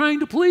 Who am I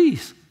trying to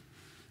please?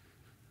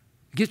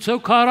 Get so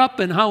caught up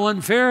in how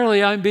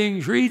unfairly I'm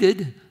being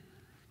treated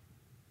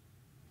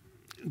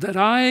that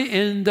I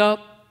end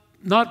up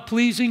not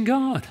pleasing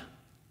God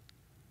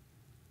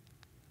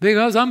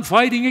because I'm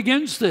fighting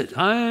against it.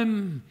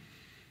 I'm,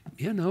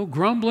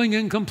 grumbling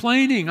and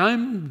complaining.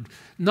 I'm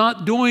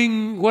not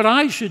doing what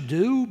I should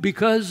do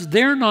because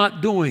they're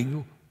not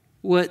doing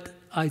what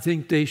I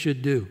think they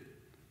should do.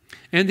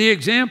 And the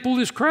example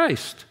is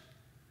Christ.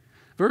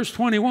 Verse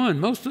 21,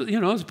 most of,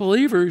 as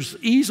believers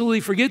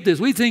easily forget this.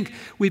 We think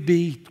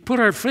put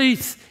our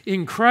faith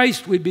in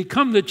Christ, we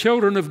become the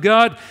children of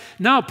God.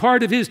 Now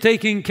part of His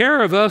taking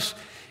care of us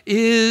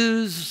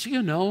is,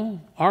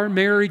 our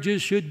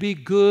marriages should be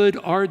good,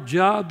 our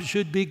jobs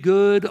should be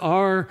good,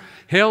 our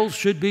health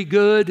should be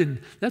good.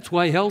 And that's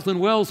why health and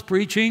wealth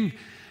preaching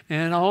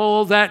and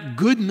all that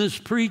goodness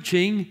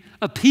preaching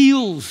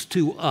appeals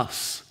to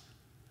us.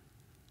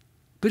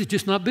 But it's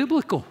just not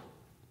biblical.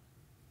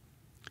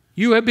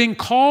 You have been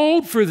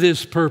called for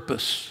this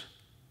purpose.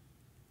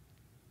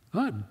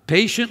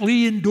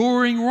 Patiently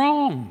enduring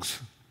wrongs.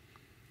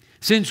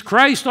 Since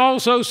Christ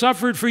also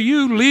suffered for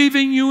you,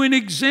 leaving you an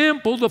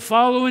example to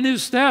follow in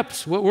His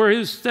steps. What were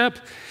His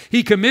steps?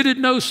 He committed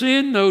no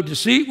sin, no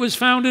deceit was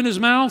found in His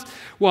mouth.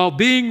 While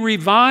being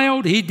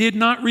reviled, He did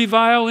not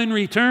revile in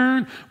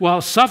return.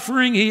 While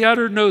suffering, He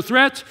uttered no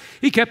threats.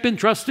 He kept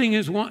entrusting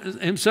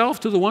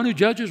Himself to the one who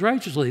judges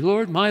righteously.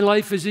 Lord, my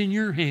life is in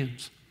your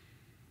hands.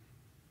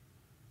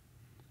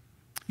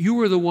 You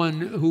are the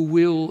one who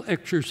will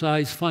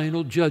exercise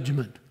final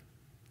judgment.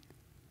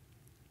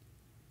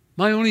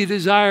 My only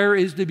desire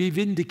is to be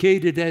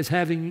vindicated as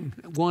having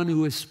one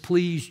who has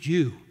pleased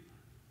you.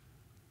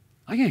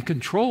 I can't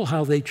control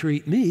how they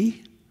treat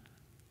me,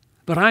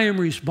 but I am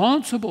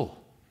responsible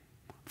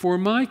for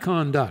my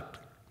conduct.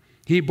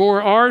 He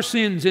bore our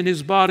sins in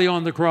His body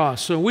on the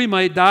cross, so we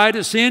might die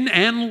to sin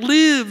and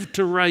live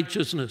to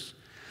righteousness.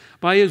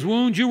 By His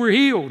wounds you were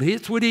healed.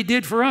 It's what He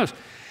did for us.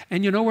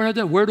 And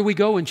where do we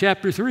go in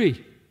chapter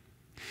 3?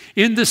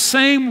 In the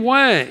same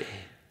way.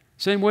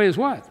 Same way as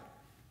what?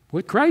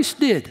 What Christ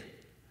did.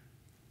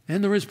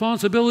 and the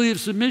responsibility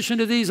of submission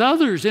to these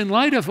others in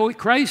light of what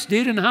Christ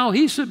did and how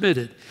he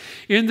submitted.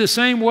 In the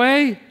same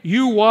way,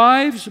 you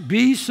wives,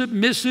 be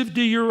submissive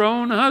to your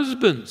own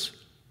husbands.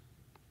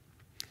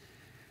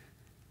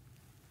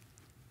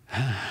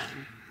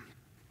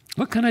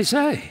 What can I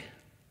say?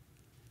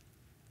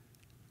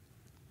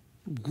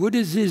 What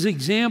has his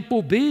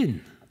example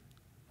been?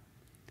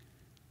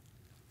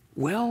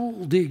 Well,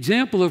 the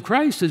example of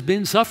Christ has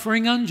been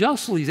suffering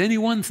unjustly. Does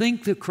anyone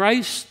think that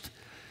Christ's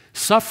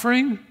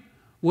suffering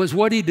was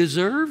what he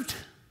deserved?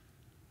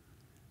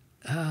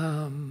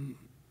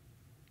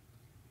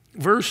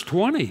 Verse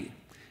 20,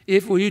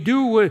 if when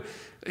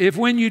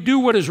you do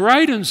what is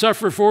right and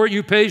suffer for it,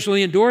 you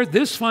patiently endure it,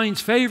 this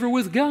finds favor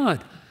with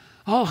God.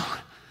 Oh,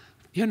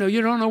 you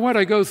don't know what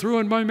I go through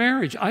in my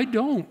marriage. I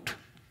don't.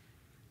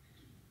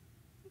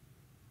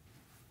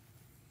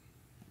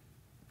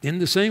 In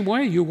the same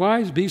way, you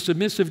wives, be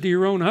submissive to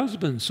your own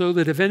husbands, so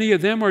that if any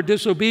of them are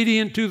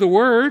disobedient to the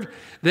word,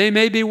 they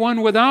may be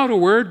won without a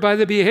word by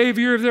the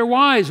behavior of their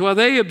wives, while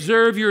they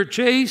observe your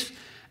chaste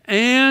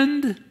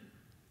and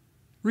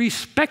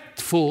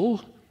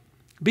respectful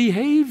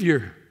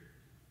behavior.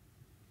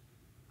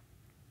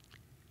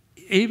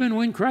 Even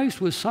when Christ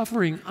was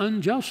suffering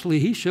unjustly,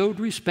 he showed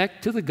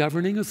respect to the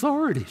governing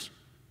authorities.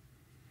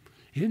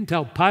 He didn't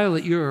tell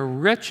Pilate, you're a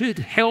wretched,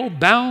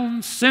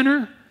 hell-bound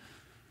sinner,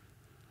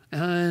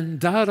 and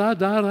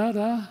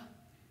da.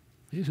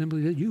 He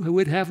simply said, you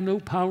would have no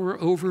power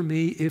over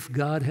me if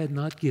God had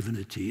not given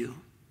it to you.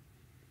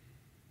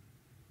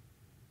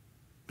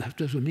 That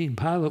doesn't mean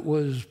Pilate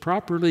was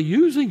properly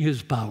using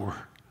his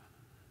power.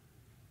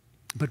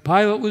 But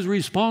Pilate was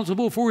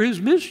responsible for his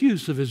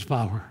misuse of his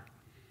power.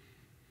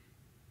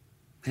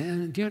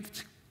 And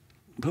yet,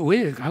 but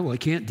wait, I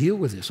can't deal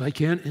with this. I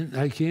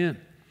can't.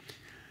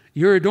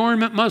 Your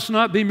adornment must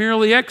not be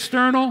merely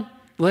external.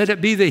 Let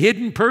it be the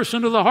hidden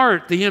person of the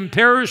heart, the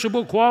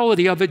imperishable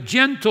quality of a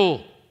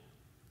gentle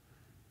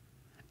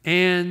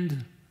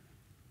and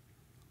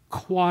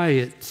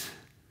quiet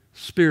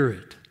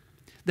spirit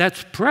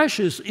that's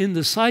precious in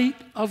the sight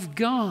of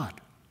God.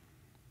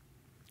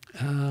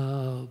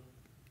 I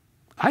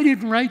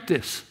didn't write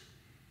this.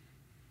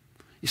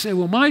 You say,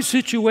 well, my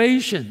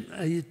situation,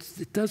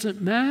 it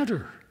doesn't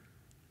matter.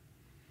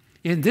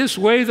 In this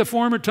way, the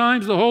former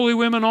times, the holy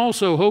women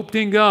also hoped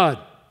in God.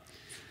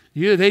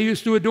 They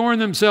used to adorn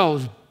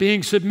themselves,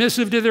 being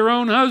submissive to their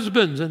own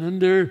husbands. And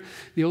under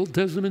the Old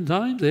Testament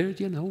times,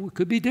 it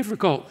could be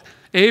difficult.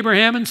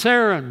 Abraham and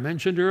Sarah,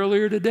 mentioned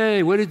earlier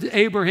today. What did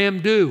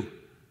Abraham do?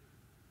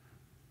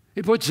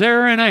 He put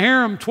Sarah in a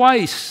harem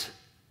twice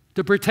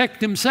to protect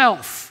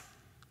himself.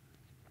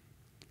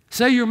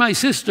 Say you're my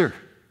sister.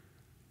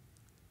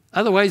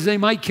 Otherwise, they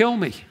might kill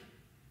me.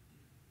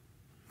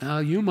 Now,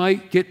 you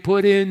might get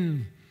put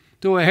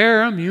into a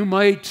harem. You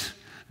might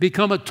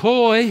become a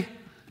toy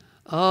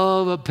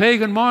of a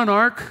pagan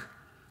monarch.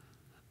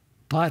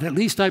 But at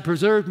least I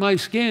preserved my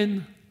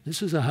skin.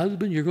 This is a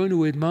husband you're going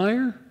to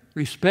admire,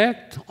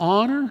 respect,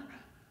 honor.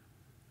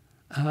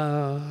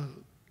 And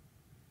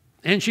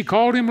she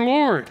called him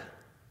Lord.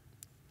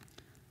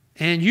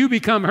 And you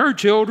become her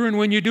children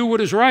when you do what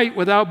is right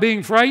without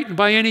being frightened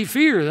by any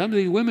fear. Some of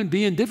these women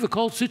be in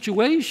difficult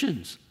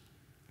situations.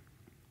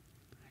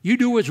 You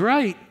do what's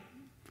right,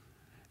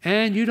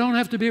 and you don't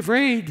have to be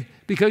afraid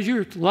because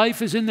your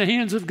life is in the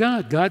hands of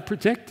God. God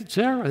protected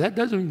Sarah. That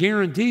doesn't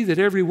guarantee that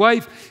every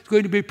wife is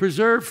going to be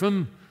preserved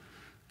from,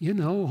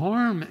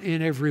 harm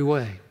in every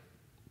way.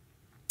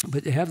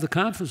 But they have the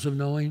confidence of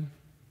knowing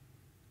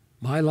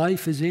my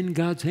life is in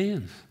God's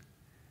hands.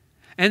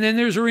 And then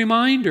there's a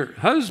reminder,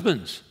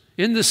 husbands,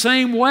 in the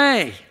same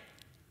way.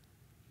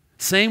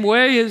 Same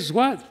way as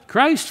what?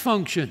 Christ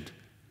functioned,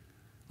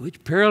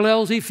 which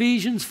parallels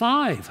Ephesians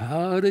 5.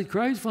 How did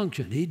Christ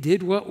function? He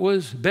did what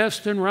was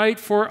best and right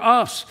for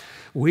us.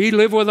 We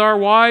live with our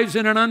wives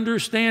in an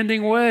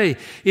understanding way.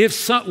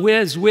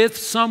 As with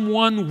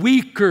someone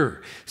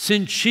weaker,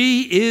 since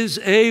she is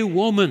a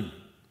woman.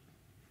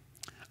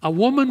 A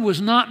woman was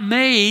not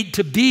made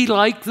to be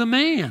like the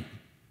man.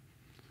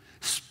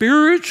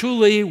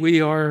 Spiritually,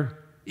 we are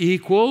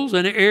equals,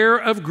 an heir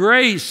of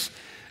grace.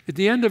 At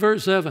the end of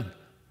verse 7.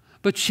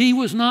 But she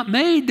was not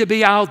made to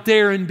be out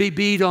there and be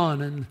beat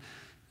on. And,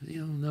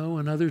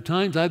 and other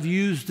times I've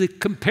used the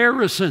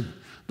comparison.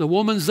 The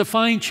woman's the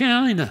fine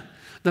china.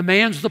 The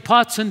man's the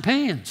pots and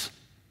pans.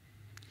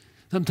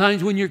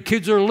 Sometimes when your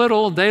kids are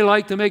little and they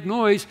like to make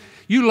noise,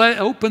 you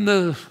open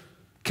the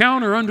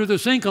counter under the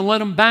sink and let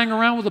them bang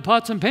around with the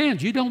pots and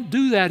pans. You don't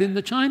do that in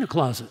the china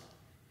closet.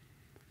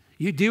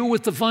 You deal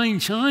with the fine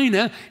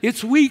china,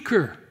 it's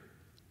weaker.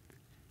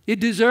 It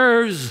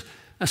deserves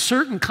a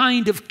certain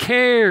kind of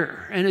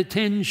care and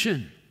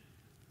attention.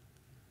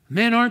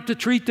 Men aren't to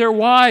treat their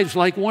wives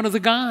like one of the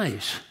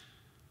guys.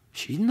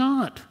 She's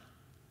not.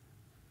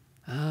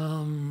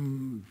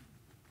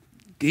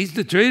 He's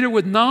to treat her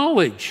with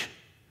knowledge,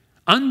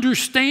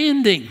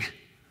 understanding.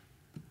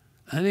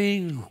 I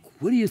mean,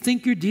 what do you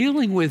think you're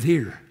dealing with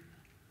here?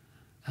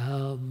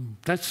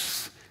 But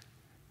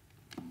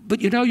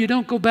you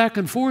don't go back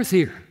and forth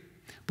here.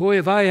 Boy,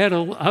 if I had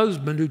a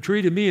husband who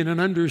treated me in an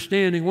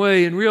understanding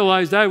way and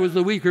realized I was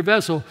the weaker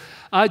vessel,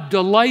 I'd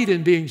delight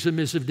in being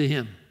submissive to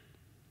him.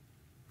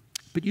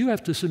 But you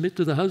have to submit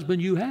to the husband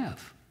you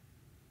have.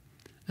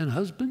 And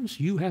husbands,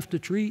 you have to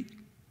treat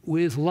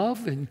with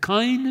love and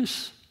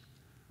kindness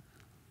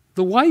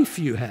the wife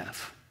you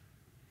have.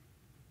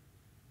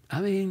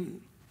 I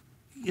mean,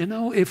 you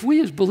know, if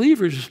we as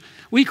believers,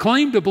 we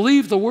claim to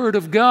believe the Word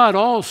of God,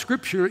 all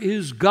Scripture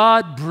is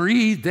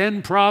God-breathed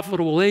and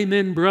profitable.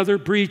 Amen, brother,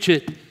 preach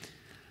it.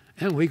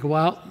 And we go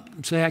out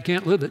and say, I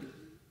can't live it.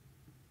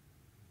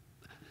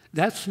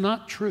 That's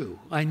not true.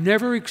 I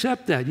never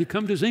accept that. You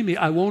come to see me,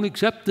 I won't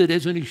accept it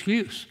as an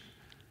excuse.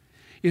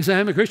 You say,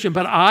 I'm a Christian,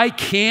 but I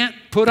can't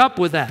put up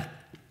with that.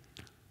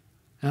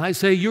 And I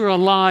say, you're a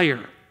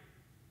liar.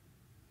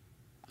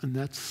 And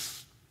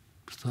that's,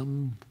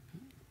 some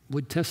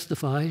would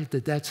testify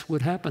that that's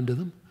what happened to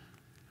them.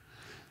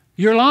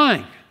 You're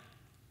lying.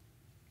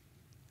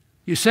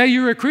 You say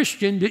you're a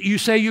Christian, but you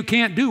say you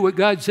can't do what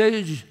God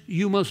says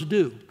you must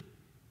do.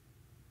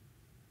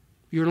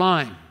 You're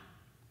lying.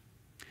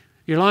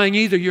 You're lying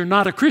either you're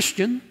not a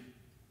Christian,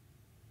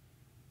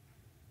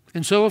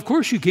 and so of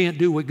course you can't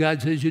do what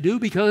God says you do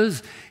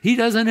because He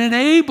doesn't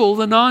enable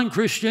the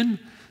non-Christian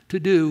to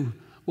do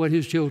what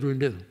His children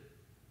do.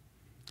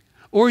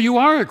 Or you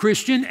are a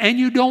Christian and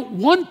you don't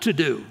want to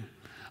do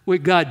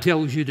what God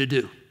tells you to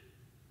do.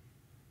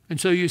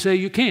 And so you say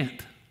you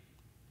can't.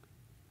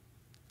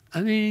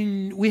 I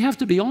mean, we have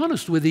to be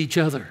honest with each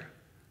other.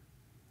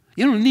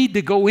 You don't need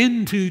to go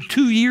into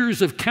 2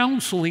 years of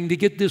counseling to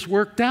get this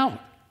worked out.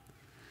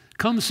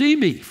 Come see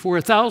me for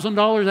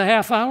 $1,000 a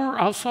half hour,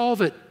 I'll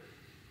solve it.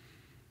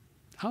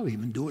 I'll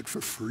even do it for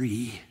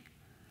free.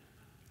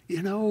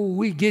 You know,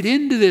 we get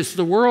into this.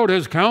 The world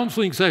has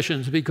counseling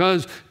sessions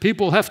because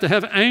people have to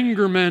have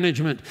anger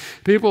management.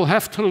 People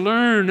have to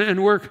learn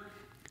and work.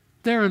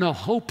 They're in a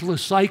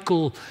hopeless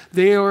cycle.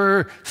 They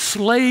are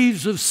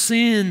slaves of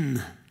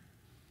sin.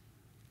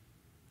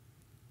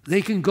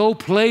 They can go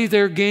play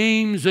their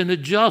games and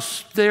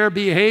adjust their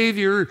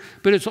behavior,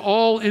 but it's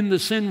all in the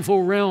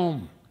sinful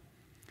realm.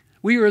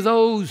 We are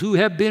those who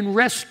have been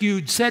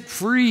rescued, set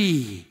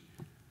free.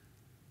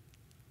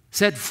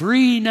 Set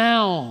free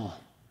now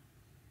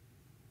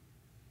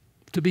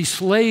to be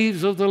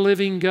slaves of the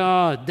living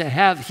God, to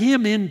have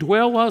Him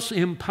indwell us,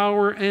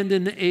 empower, and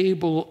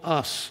enable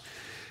us.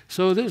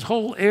 So this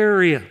whole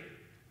area,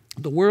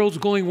 the world's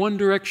going one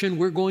direction,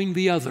 we're going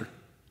the other.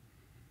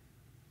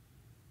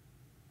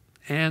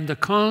 And the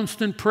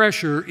constant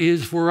pressure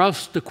is for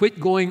us to quit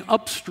going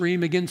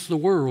upstream against the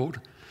world.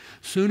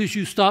 As soon as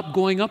you stop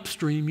going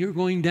upstream, you're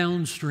going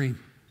downstream.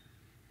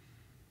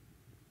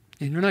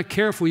 And you're not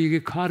careful, you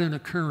get caught in a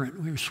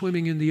current. We were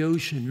swimming in the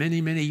ocean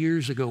many, many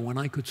years ago when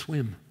I could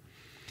swim.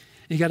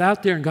 And you got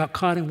out there and got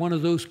caught in one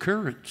of those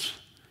currents.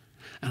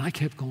 And I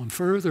kept going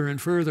further and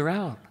further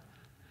out.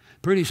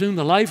 Pretty soon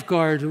the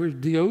lifeguards were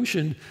in the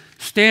ocean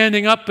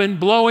standing up and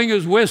blowing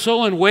his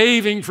whistle and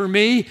waving for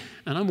me.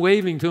 And I'm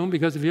waving to them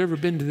because if you've ever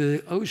been to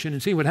the ocean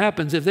and see what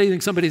happens, if they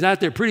think somebody's out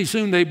there, pretty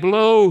soon they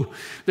blow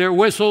their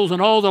whistles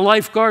and all the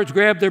lifeguards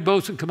grab their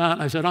boats and come out.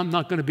 And I said, I'm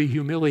not going to be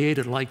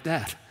humiliated like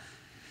that.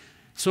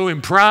 So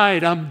in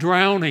pride, I'm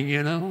drowning,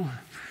 you know.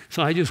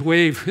 So I just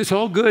wave. It's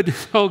all good.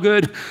 It's all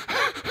good.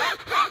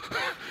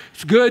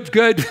 It's good,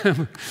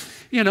 good.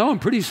 You know,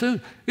 and pretty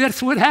soon,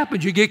 that's what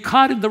happens. You get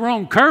caught in the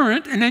wrong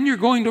current, and then you're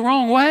going the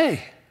wrong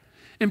way.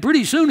 And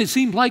pretty soon, it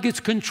seems like it's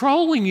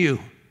controlling you.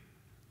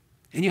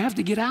 And you have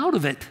to get out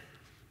of it.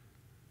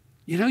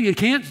 You know, you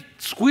can't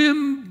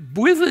swim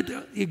with it.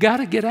 You got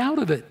to get out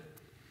of it.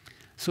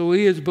 So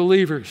we as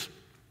believers,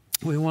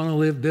 we want to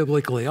live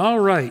biblically. All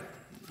right.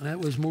 That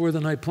was more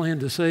than I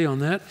planned to say on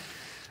that,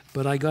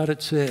 but I got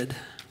it said.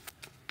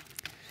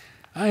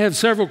 I have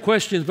several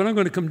questions, but I'm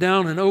going to come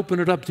down and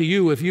open it up to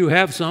you if you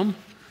have some.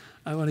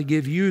 I want to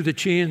give you the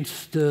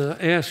chance to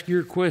ask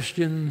your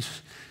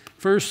questions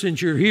first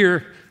since you're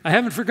here. I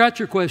haven't forgot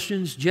your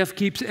questions. Jeff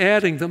keeps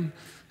adding them,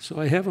 so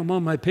I have them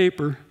on my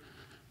paper.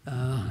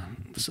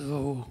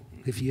 So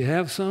if you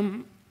have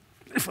some,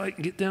 if I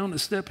can get down the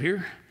step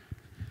here.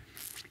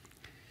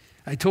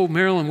 I told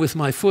Marilyn with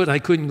my foot I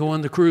couldn't go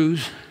on the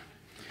cruise.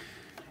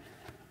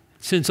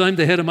 Since I'm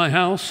the head of my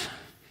house,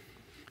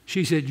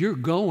 she said, you're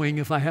going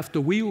if I have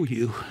to wheel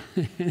you.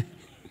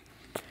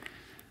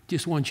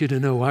 Just want you to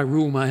know I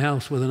rule my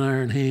house with an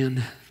iron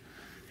hand.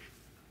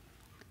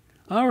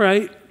 All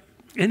right.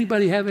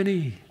 Anybody have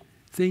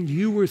anything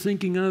you were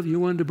thinking of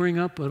you wanted to bring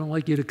up? I don't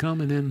like you to come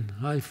and then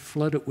I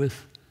flood it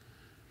with,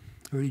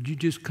 or did you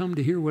just come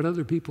to hear what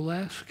other people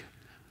ask?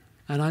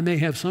 And I may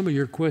have some of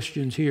your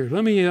questions here.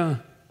 Let me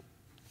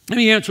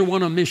answer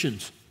one on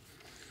missions.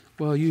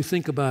 Well, you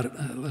think about it.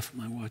 I left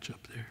my watch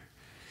up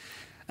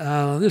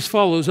there. This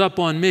follows up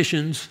on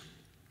missions.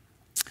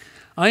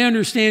 I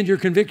understand your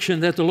conviction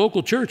that the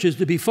local church is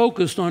to be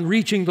focused on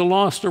reaching the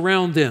lost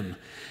around them.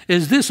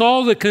 Is this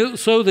all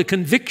the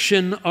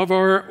conviction of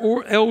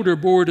our elder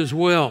board as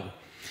well?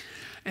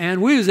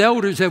 And we as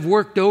elders have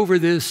worked over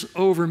this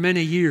over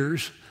many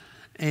years.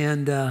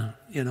 And,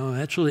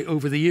 actually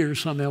over the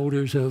years, some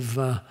elders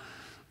have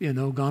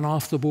gone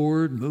off the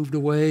board, moved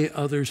away.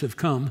 Others have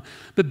come.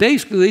 But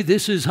basically,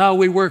 this is how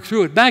we work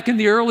through it. Back in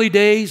the early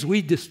days,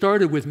 we just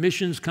started with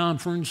missions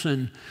conference,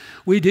 and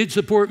we did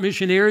support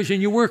missionaries.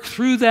 And you work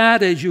through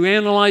that as you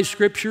analyze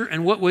Scripture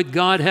and what would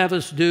God have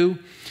us do.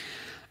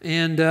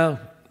 And at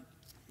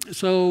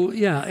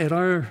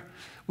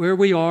where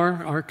we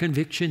are, our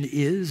conviction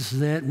is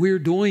that we're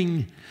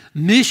doing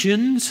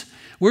missions.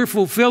 We're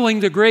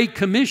fulfilling the Great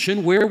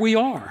Commission where we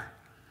are.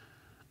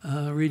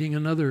 Reading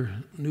another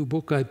new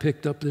book I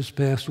picked up this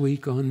past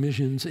week on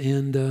missions,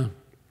 and,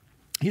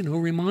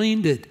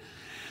 reminded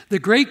the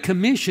Great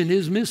Commission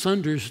is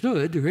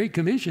misunderstood. The Great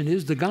Commission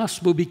is the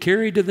gospel be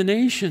carried to the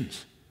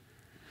nations.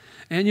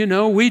 And,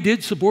 we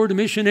did support a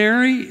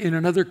missionary in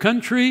another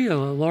country, a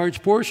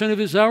large portion of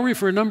his salary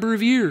for a number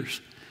of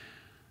years.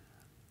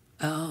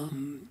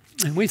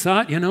 And we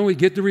thought, we'd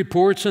get the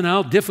reports on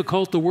how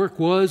difficult the work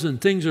was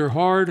and things are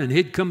hard, and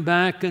he'd come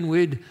back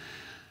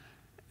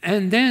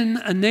and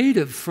then a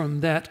native from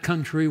that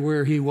country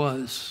where he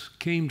was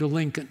came to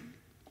Lincoln.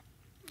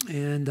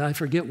 And I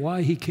forget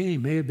why he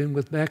came. May have been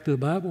with Back to the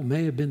Bible,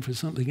 may have been for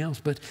something else,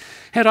 but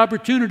had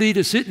opportunity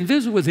to sit and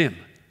visit with him.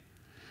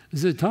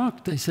 As I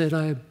talked, I said,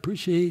 I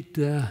appreciate,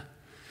 a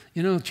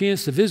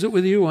chance to visit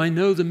with you. I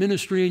know the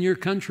ministry in your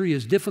country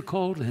is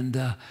difficult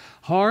and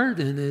hard,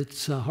 and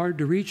it's hard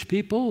to reach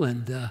people.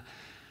 And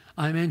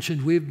I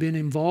mentioned we've been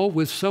involved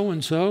with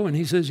so-and-so, and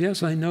he says,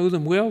 yes, I know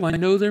them well. I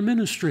know their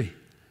ministry.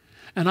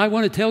 And I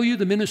want to tell you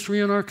the ministry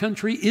in our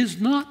country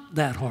is not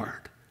that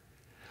hard.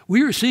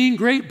 We are seeing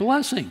great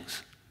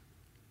blessings.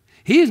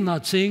 He is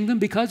not seeing them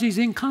because he's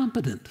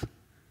incompetent.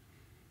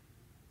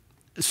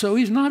 So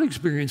he's not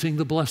experiencing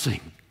the blessing.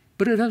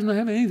 But it doesn't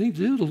have anything to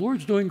do. The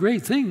Lord's doing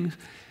great things.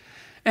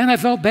 And I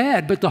felt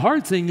bad. But the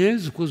hard thing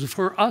was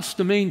for us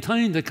to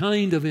maintain the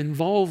kind of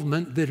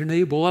involvement that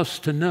enabled us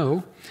to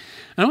know.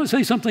 And I want to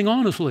say something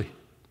honestly.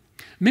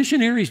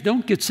 Missionaries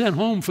don't get sent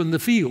home from the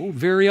field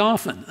very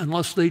often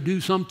unless they do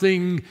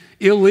something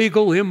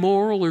illegal,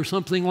 immoral, or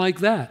something like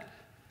that.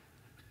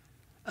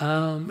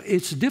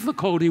 It's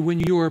difficulty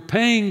when you are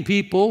paying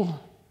people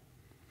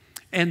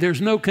and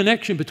there's no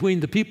connection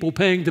between the people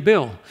paying the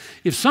bill.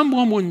 If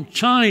someone in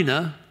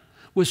China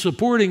was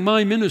supporting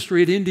my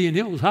ministry at Indian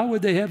Hills, how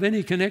would they have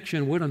any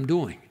connection with what I'm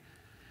doing?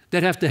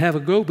 They'd have to have a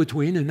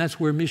go-between, and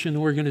that's where mission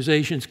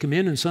organizations come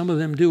in, and some of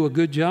them do a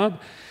good job,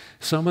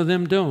 some of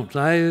them don't.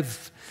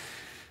 I've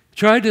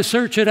tried to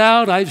search it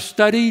out. I've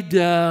studied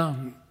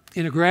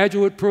in a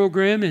graduate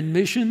program in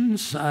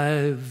missions.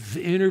 I've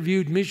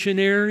interviewed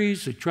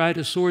missionaries to try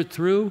to sort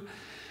through.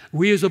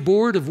 We as a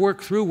board have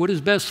worked through what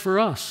is best for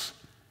us.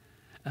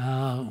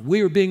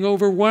 We were being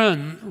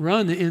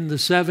run in the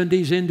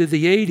 70s into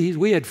the 80s.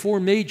 We had 4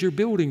 major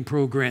building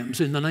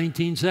programs in the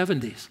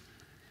 1970s.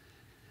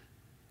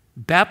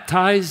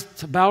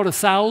 Baptized about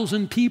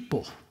 1,000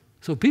 people.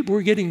 So people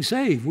were getting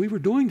saved. We were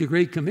doing the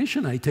Great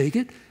Commission, I take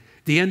it.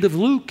 The end of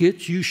Luke,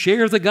 it's you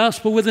share the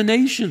gospel with the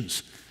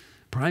nations,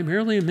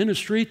 primarily a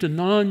ministry to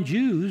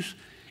non-Jews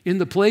in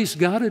the place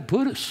God had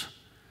put us.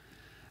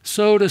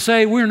 So to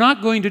say we're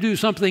not going to do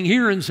something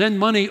here and send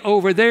money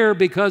over there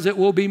because it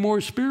will be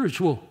more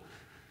spiritual.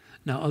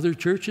 Now, other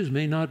churches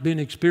may not been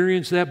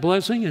experienced that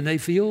blessing, and they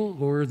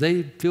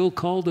feel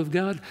called of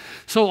God.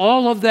 So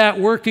all of that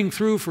working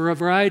through for a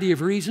variety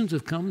of reasons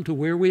have come to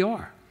where we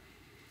are.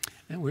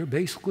 And we're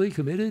basically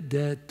committed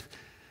that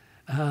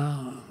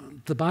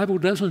the Bible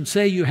doesn't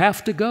say you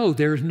have to go.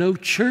 There's no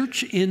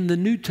church in the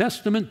New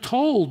Testament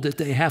told that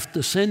they have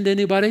to send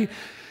anybody.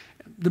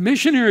 The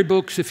missionary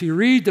books, if you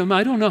read them,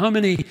 I don't know how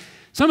many,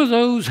 some of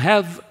those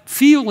have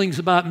feelings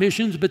about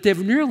missions, but they've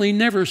really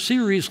never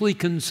seriously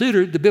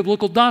considered the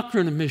biblical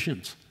doctrine of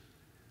missions.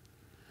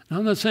 Now,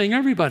 I'm not saying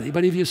everybody,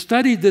 but if you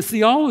studied the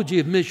theology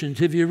of missions,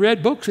 if you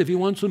read books, if you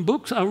want some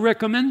books, I'll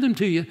recommend them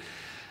to you.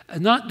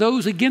 Not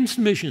those against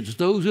missions,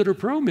 those that are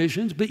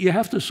pro-missions, but you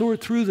have to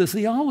sort through the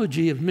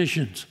theology of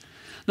missions.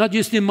 Not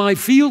just in my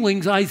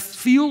feelings, I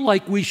feel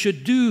like we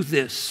should do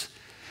this.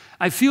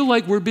 I feel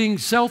like we're being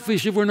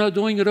selfish if we're not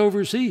doing it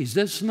overseas.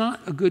 That's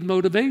not a good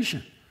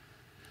motivation.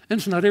 And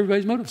it's not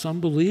everybody's motive.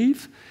 Some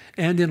believe,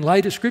 and in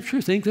light of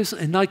Scripture, think this.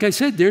 And like I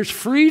said, there's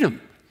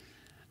freedom.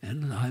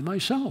 And I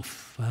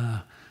myself,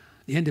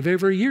 the end of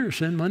every year,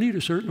 send money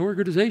to certain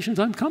organizations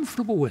I'm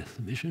comfortable with,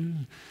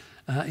 mission,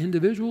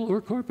 individual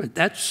or corporate.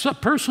 That's a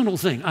personal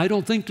thing. I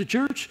don't think the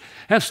church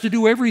has to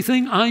do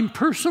everything I'm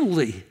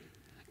personally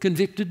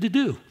convicted to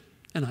do.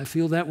 And I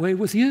feel that way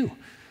with you.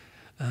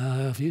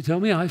 If you tell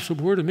me I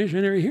support a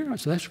missionary here, I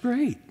say, that's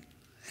great.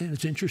 And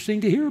it's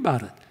interesting to hear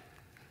about it.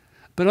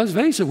 But let's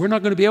face it, we're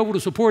not going to be able to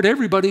support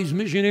everybody's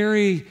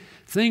missionary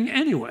thing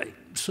anyway.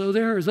 So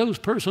there are those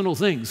personal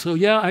things. So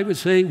yeah, I would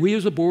say we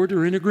as a board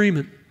are in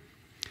agreement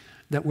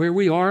that where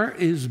we are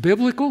is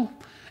biblical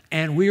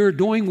and we are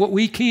doing what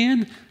we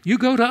can. You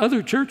go to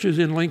other churches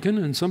in Lincoln,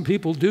 and some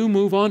people do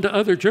move on to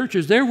other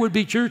churches. There would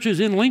be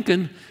churches in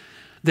Lincoln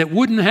that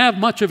wouldn't have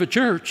much of a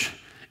church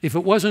if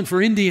it wasn't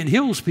for Indian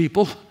Hills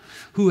people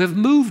who have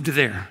moved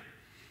there.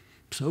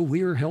 So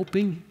we are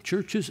helping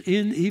churches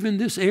in even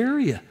this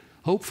area,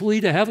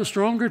 hopefully to have a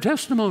stronger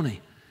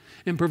testimony.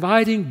 and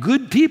providing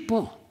good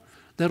people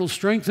that'll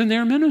strengthen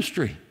their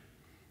ministry.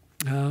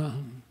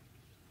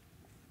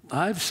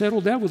 I've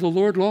settled that with the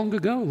Lord long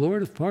ago.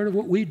 Lord, if part of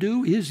what we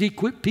do is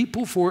equip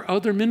people for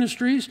other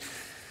ministries,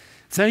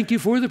 thank you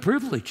for the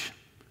privilege.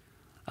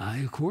 I,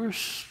 of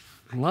course,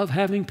 love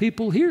having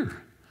people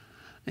here.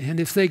 And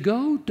if they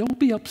go, don't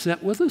be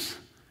upset with us.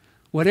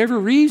 Whatever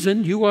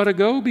reason, you ought to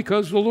go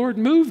because the Lord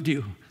moved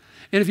you.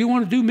 And if you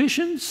want to do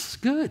missions,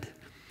 good.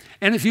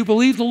 And if you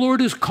believe the Lord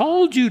has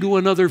called you to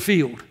another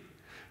field,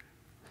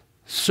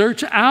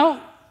 search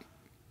out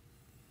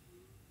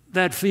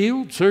that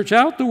field, search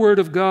out the Word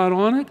of God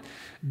on it,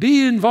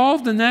 be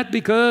involved in that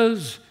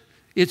because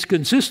it's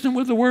consistent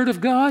with the Word of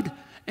God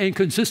and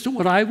consistent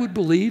with what I would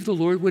believe the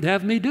Lord would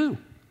have me do.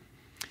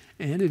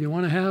 And if you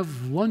want to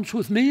have lunch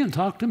with me and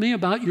talk to me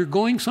about you're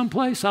going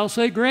someplace, I'll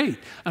say, great.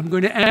 I'm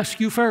going to ask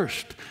you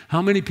first,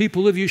 how many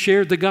people have you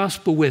shared the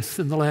gospel with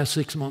in the last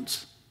 6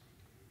 months?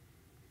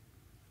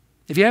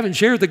 If you haven't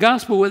shared the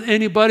gospel with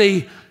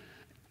anybody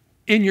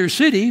in your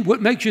city,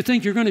 what makes you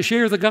think you're going to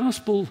share the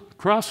gospel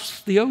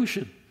across the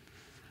ocean?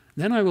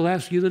 Then I will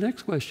ask you the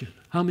next question.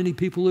 How many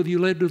people have you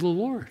led to the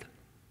Lord?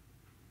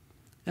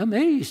 I'm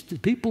amazed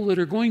at people that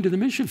are going to the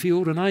mission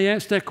field, and I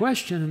ask that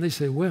question, and they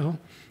say, well,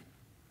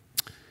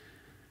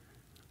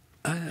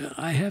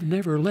 I have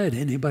never led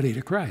anybody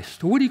to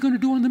Christ. Well, what are you going to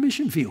do on the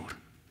mission field?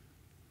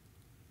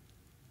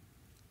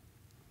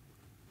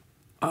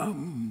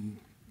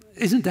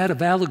 Isn't that a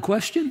valid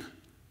question?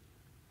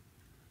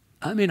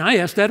 I mean, I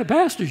asked that of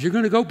pastors. You're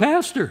going to go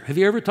pastor. Have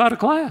you ever taught a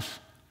class?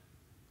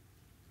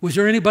 Was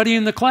there anybody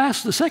in the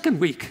class the second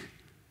week?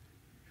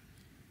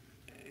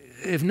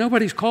 If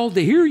nobody's called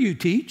to hear you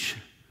teach,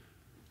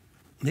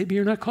 maybe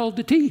you're not called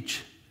to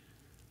teach.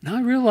 Now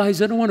I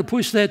realize I don't want to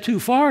push that too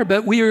far,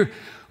 but they're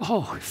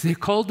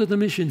called to the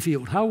mission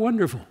field. How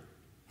wonderful.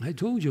 I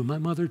told you, my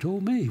mother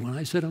told me when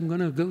I said I'm going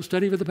to go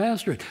study for the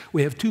pastorate.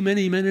 We have too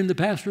many men in the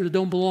pastorate that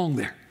don't belong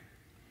there.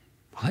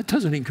 Well, that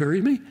doesn't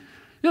encourage me.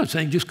 I'm not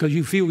saying just because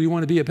you feel you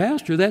want to be a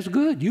pastor, that's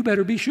good. You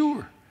better be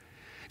sure.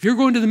 If you're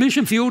going to the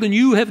mission field and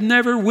you have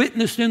never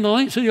witnessed in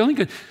the city of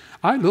Lincoln,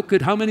 I look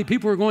at how many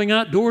people are going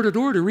out door to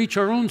door to reach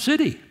our own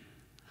city.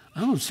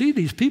 I don't see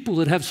these people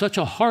that have such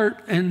a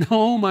heart, and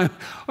my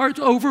heart's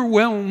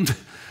overwhelmed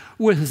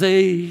with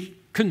a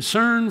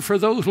concern for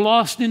those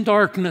lost in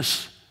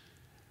darkness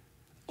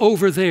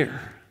over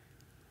there.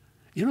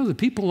 You know, the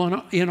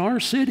people in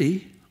our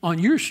city, on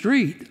your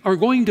street, are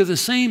going to the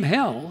same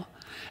hell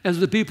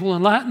as the people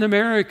in Latin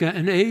America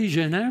and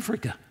Asia and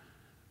Africa.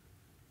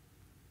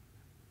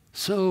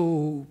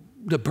 So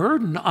the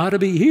burden ought to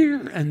be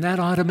here, and that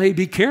ought to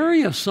maybe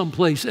carry us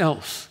someplace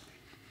else.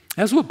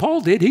 That's what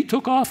Paul did. He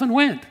took off and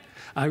went.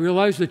 I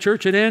realized the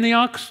church at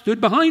Antioch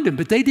stood behind him,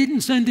 but they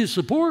didn't send his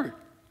support.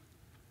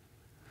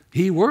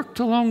 He worked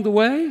along the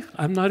way.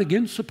 I'm not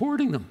against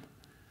supporting them.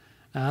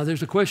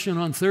 There's a question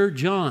on 3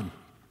 John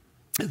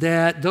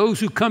that those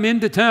who come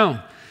into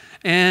town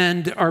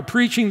and are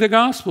preaching the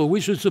gospel, we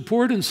should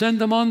support and send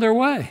them on their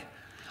way.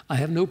 I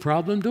have no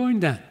problem doing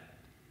that.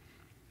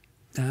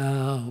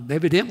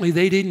 Evidently,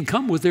 they didn't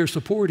come with their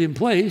support in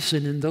place,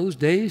 and in those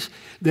days,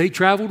 they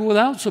traveled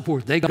without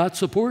support. They got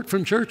support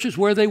from churches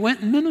where they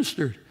went and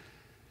ministered.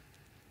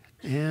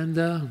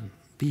 And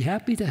be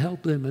happy to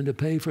help them and to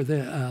pay for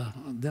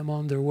them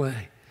on their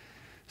way.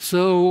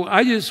 So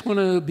I just want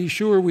to be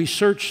sure we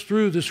search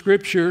through the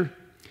Scripture.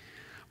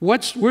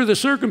 Were the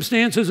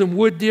circumstances, and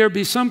would there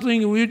be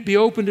something we'd be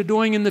open to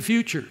doing in the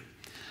future?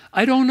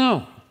 I don't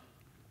know.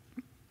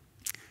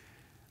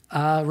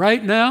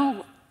 Right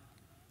now,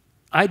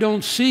 I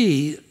don't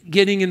see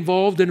getting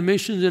involved in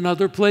missions in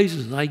other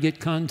places. I get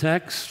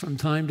contacts from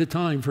time to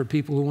time for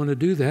people who want to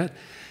do that.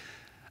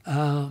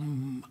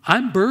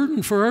 I'm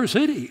burdened for our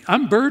city.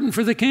 I'm burdened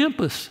for the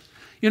campus.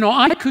 You know,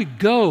 I could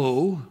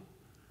go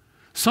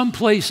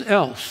someplace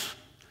else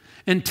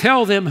and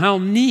tell them how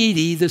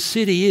needy the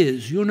city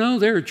is. You know,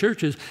 there are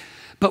churches.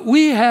 But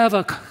we have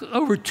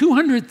over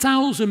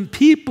 200,000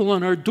 people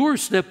on our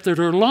doorstep that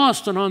are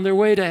lost and on their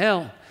way to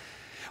hell.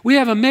 We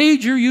have a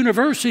major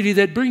university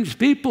that brings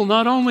people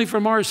not only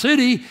from our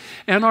city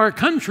and our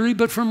country,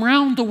 but from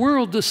around the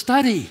world to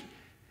study.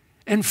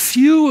 And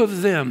few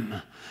of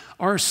them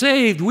are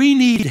saved. We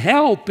need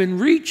help in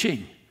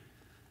reaching.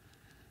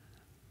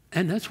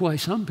 And that's why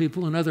some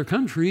people in other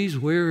countries,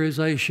 where, as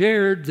I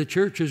shared, the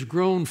church has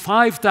grown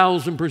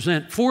 5,000%,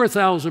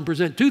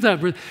 4,000%,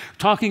 2,000%,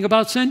 talking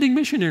about sending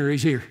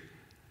missionaries here.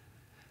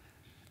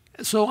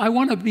 So I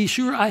want to be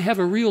sure I have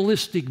a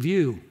realistic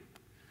view.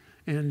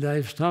 And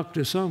I've talked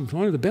to some.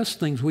 One of the best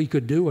things we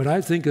could do, what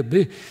I think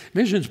a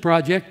missions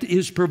project,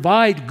 is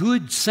provide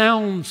good,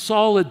 sound,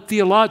 solid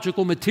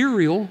theological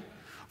material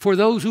for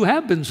those who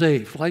have been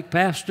saved, like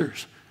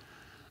pastors.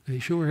 Be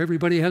sure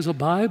everybody has a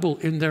Bible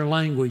in their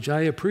language.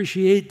 I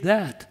appreciate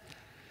that.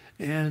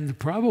 And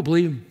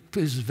probably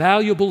as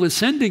valuable as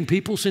sending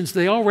people, since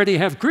they already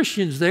have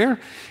Christians there,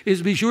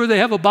 is be sure they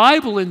have a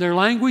Bible in their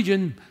language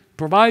and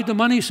provide the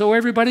money so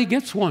everybody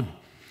gets one.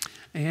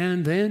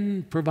 And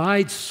then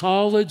provide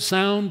solid,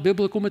 sound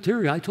biblical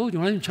material. I told you,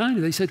 when I was in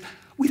China, they said,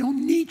 We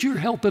don't need your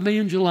help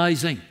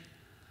evangelizing.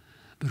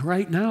 But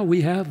right now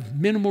we have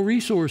minimal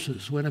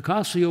resources. When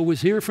Acasio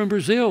was here from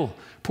Brazil,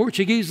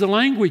 Portuguese the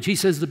language, he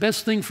says the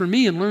best thing for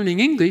me in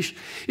learning English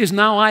is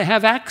now I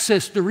have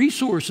access to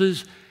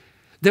resources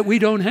that we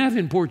don't have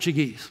in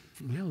Portuguese.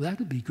 Well, that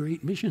would be a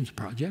great missions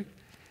project.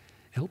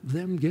 Help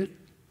them get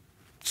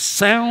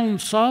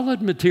sound,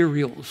 solid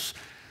materials.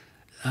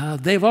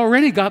 They've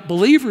already got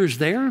believers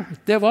there.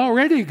 They've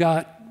already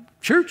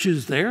got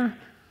churches there.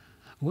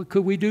 What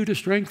could we do to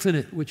strengthen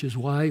it? Which is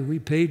why we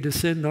paid to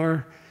send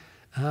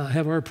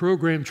have our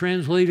program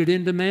translated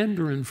into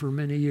Mandarin for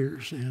many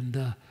years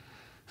and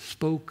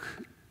spoke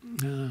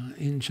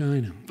in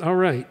China. All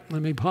right,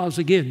 let me pause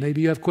again.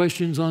 Maybe you have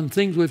questions on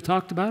things we've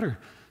talked about or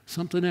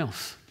something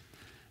else.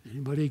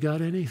 Anybody got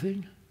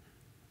anything?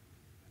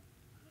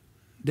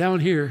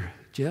 Down here,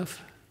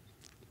 Jeff.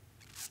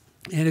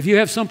 And if you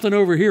have something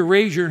over here,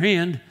 raise your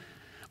hand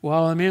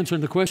while I'm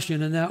answering the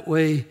question, and that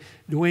way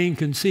Dwayne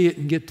can see it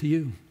and get to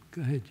you.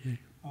 Go ahead, Jay.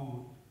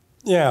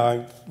 Yeah,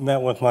 I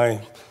met with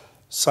my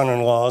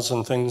son-in-laws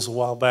and things a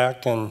while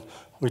back, and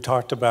we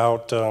talked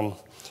about home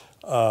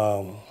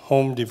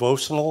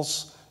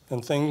devotionals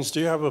and things.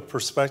 Do you have a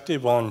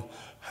perspective on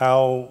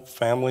how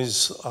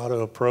families ought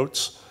to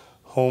approach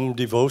home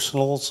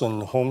devotionals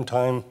and home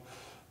time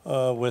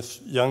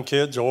with young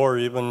kids, or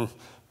even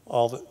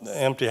all the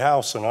empty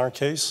house in our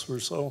case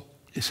or so?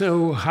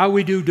 So how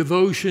we do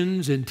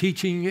devotions and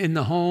teaching in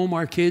the home,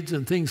 our kids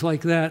and things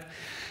like that,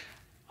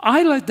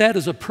 I let that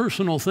as a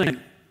personal thing.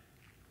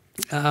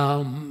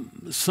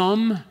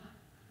 Some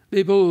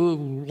people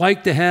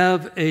like to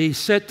have a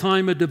set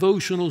time of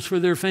devotionals for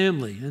their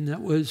family, and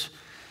that was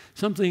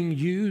something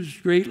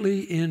used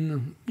greatly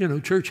in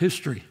church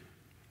history.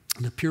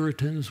 The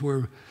Puritans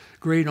were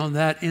great on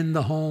that, in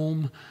the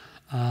home,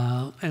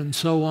 and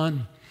so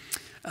on.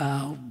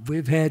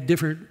 We've had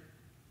different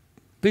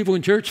people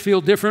in church feel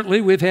differently.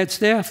 We've had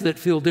staff that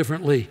feel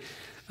differently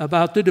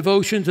about the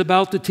devotions,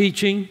 about the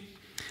teaching.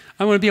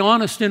 I want to be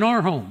honest, in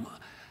our home,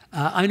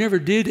 I never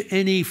did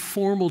any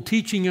formal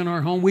teaching in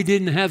our home. We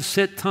didn't have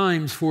set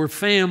times for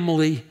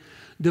family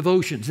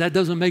devotions. That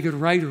doesn't make it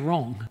right or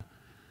wrong.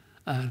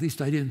 At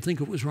least I didn't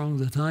think it was wrong at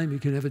the time. You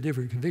can have a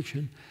different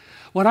conviction.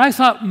 What I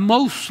thought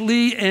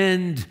mostly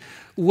and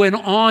went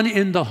on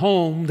in the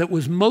home that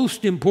was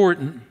most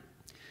important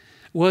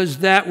was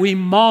that we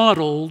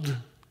modeled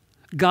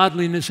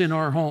godliness in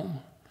our home.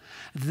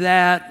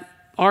 That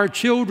our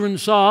children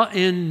saw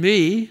in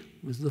me,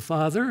 was the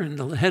father and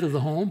the head of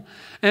the home,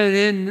 and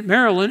in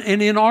Marilyn,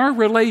 and in our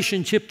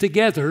relationship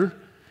together,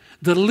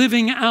 the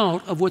living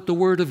out of what the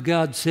Word of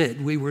God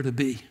said we were to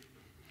be.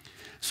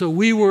 So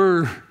we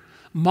were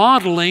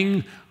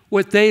modeling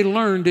what they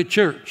learned at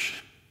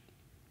church,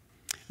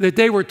 that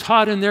they were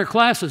taught in their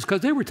classes,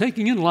 because they were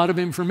taking in a lot of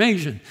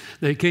information.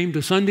 They came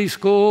to Sunday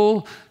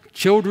school,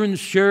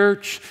 children's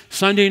church,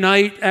 Sunday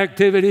night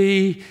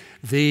activity,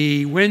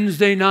 the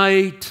Wednesday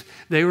night.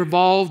 They were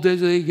involved as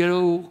they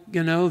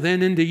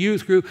then into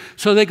youth group.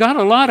 So they got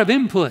a lot of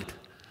input.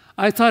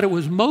 I thought it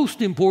was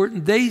most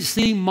important they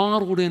see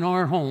modeled in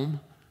our home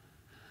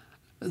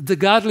the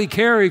godly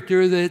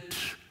character that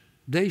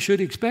they should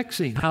expect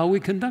seen, how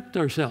we conduct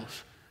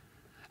ourselves,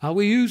 how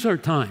we use our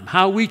time,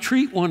 how we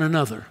treat one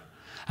another.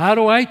 How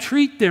do I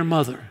treat their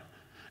mother?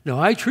 Do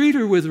I treat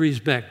her with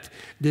respect?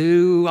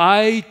 Do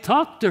I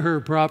talk to her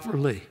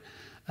properly?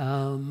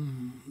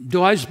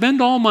 Do I spend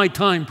all my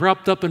time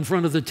propped up in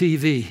front of the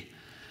TV,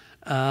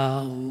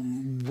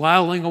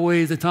 whiling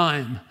away the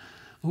time?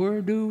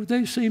 Or do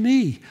they see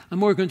me? I'm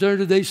more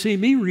concerned that they see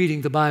me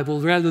reading the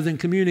Bible rather than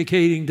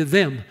communicating to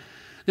them.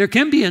 There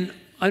can be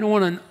I don't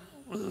want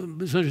to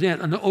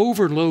misunderstand, an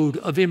overload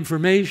of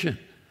information,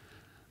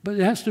 but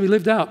it has to be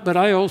lived out. But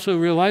I also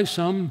realize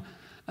some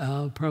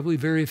probably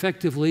very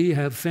effectively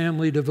have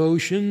family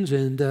devotions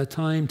and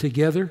time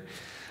together.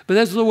 But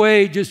that's the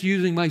way, just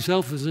using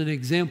myself as an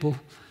example,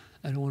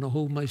 I don't want to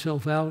hold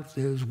myself out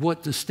as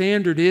what the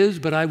standard is,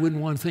 but I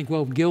wouldn't want to think,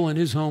 well, Gil in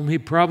his home, he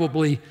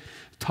probably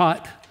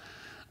taught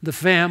the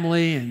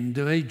family and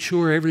made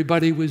sure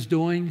everybody was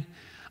doing.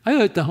 I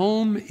thought the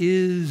home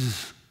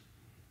is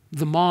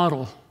the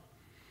model.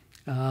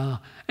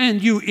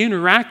 And you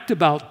interact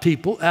about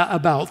people,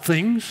 about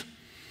things,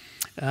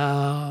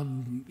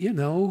 and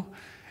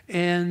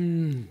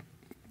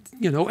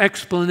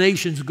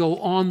explanations go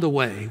on the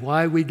way.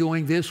 Why are we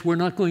doing this? We're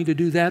not going to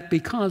do that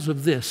because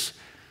of this.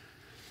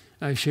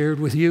 I shared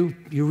with you,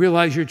 you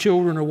realize your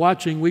children are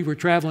watching. We were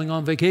traveling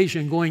on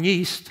vacation going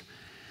east,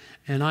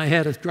 and I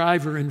had a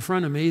driver in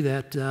front of me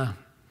that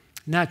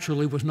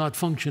naturally was not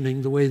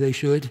functioning the way they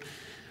should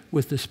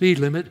with the speed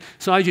limit.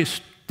 So I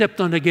just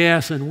stepped on the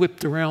gas and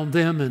whipped around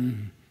them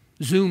and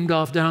zoomed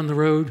off down the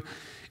road.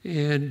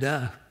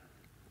 And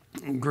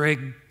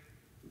Greg,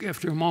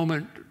 after a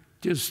moment,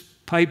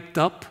 just piped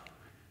up,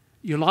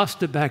 "You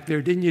lost it back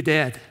there, didn't you,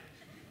 Dad?"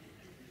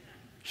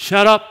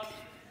 "Shut up."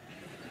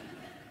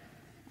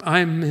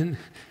 But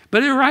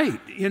they're right,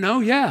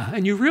 yeah.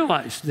 And you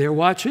realize they're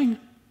watching.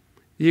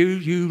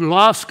 You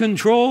lost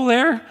control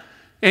there,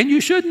 and you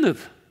shouldn't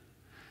have.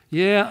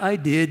 Yeah, I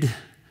did.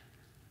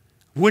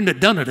 Wouldn't have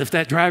done it if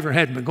that driver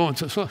hadn't been going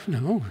so slow.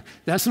 No,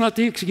 that's not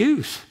the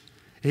excuse.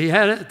 He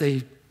had it.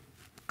 They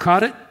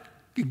caught it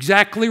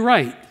exactly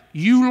right.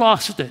 You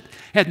lost it.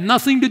 Had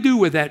nothing to do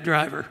with that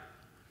driver.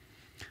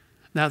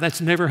 Now, that's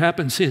never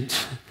happened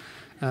since.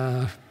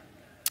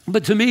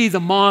 But to me, the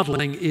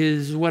modeling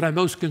is what I'm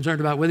most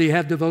concerned about, whether you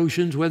have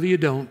devotions, whether you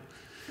don't.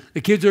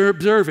 The kids are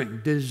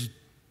observing. Does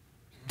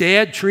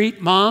Dad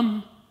treat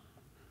Mom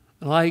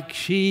like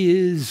she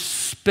is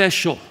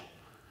special?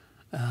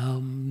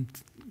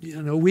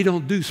 We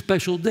don't do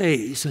special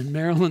days, and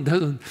Marilyn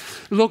doesn't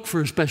look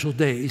for special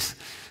days.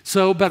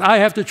 But I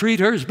have to treat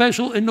her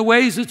special in the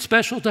ways that's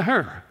special to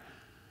her.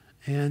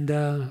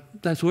 And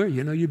that's where,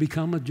 you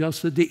become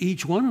adjusted to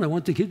each one. And I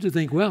want the kids to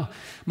think, well,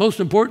 most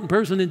important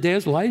person in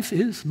Dad's life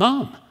is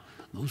Mom.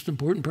 Most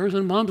important person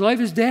in Mom's life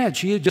is Dad.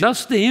 She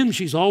adjusts to him.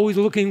 She's always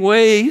looking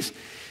ways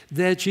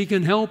that she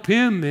can help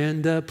him.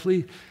 And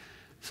please,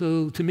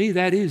 so to me,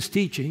 that is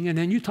teaching. And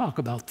then you talk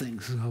about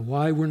things,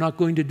 why we're not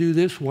going to do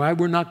this, why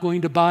we're not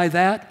going to buy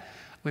that.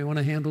 We want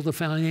to handle the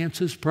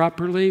finances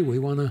properly. We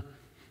want to,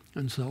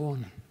 and so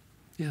on.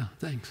 Yeah,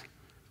 thanks.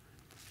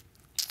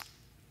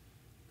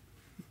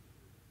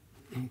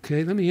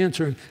 Okay, let me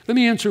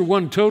answer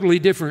one totally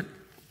different.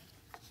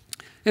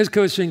 This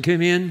question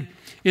came in.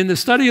 In the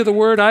study of the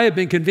Word, I have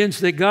been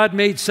convinced that God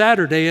made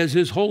Saturday as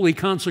His holy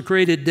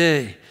consecrated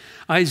day.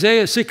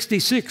 Isaiah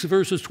 66,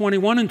 verses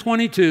 21 and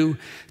 22,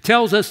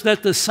 tells us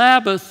that the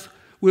Sabbath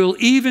will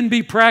even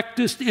be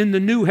practiced in the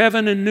new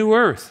heaven and new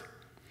earth.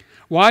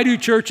 Why do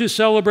churches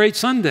celebrate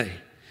Sunday?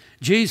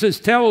 Jesus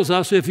tells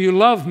us, if you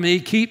love me,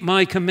 keep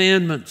my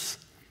commandments.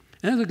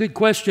 That's a good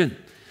question.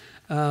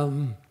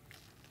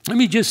 Let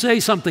me just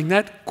say something.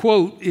 That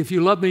quote, if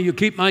you love me, you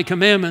keep my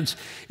commandments,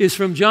 is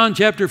from John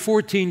chapter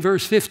 14,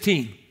 verse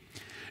 15.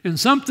 And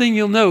something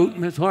you'll note,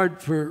 and it's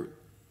hard for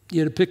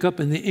you to pick up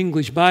in the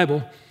English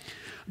Bible,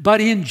 but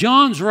in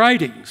John's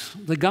writings,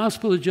 the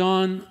Gospel of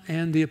John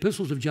and the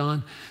Epistles of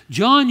John,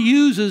 John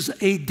uses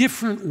a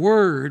different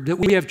word that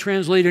we have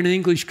translated in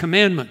English,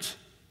 commandments.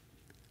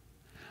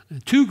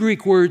 Two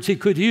Greek words he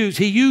could use.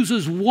 He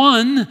uses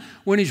one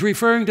when he's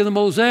referring to the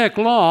Mosaic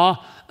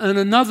Law, and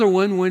another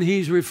one when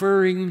he's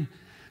referring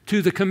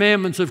to the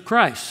commandments of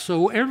Christ.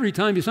 So every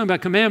time he's talking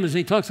about commandments and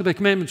he talks about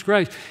commandments of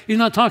Christ, he's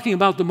not talking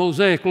about the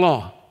Mosaic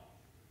Law.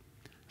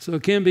 So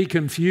it can be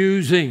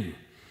confusing.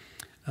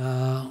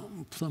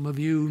 Some of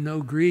you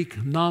know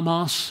Greek.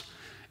 Nomos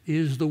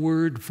is the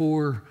word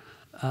for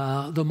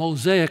the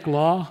Mosaic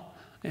Law,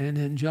 and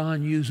then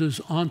John uses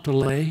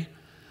ontole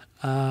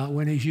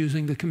when he's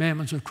using the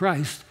commandments of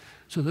Christ.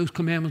 So those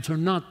commandments are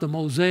not the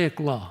Mosaic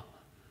Law.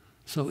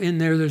 So in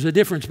there's a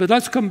difference. But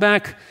let's come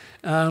back.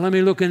 Let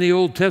me look in the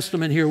Old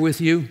Testament here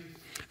with you.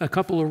 A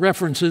couple of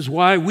references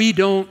why we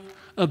don't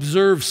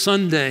observe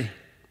Sunday.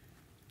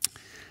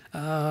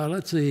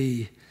 Let's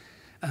see.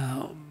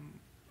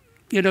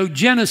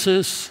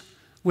 Genesis,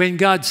 when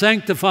God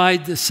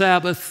sanctified the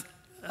Sabbath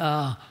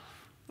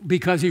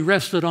because He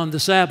rested on the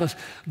Sabbath,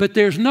 but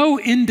there's no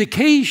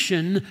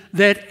indication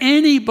that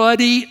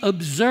anybody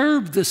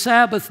observed the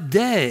Sabbath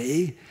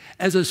day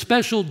as a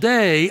special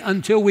day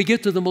until we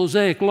get to the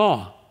Mosaic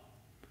Law.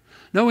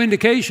 No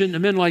indication that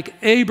men like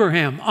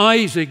Abraham,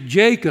 Isaac,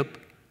 Jacob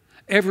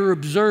ever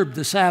observed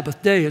the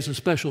Sabbath day as a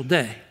special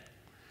day.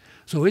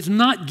 So it's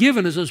not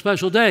given as a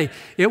special day.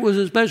 It was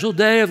a special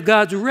day of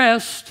God's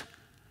rest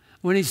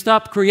when He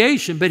stopped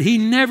creation, but He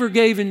never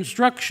gave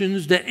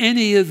instructions to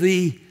any of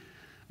the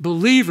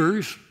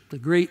believers, the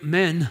great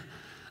men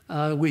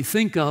we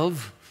think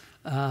of,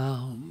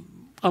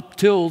 up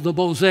till the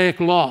Mosaic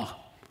Law.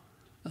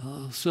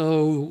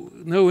 So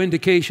no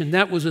indication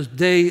that was a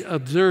day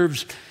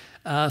observed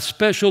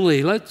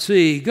specially. Let's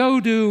see.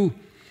 Go to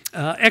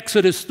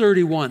Exodus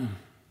 31.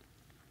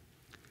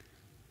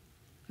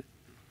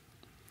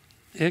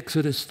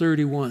 Exodus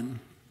 31.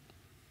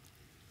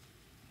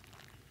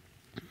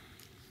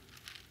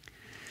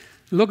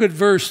 Look at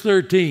verse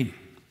 13.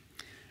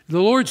 The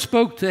Lord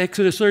spoke to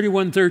Exodus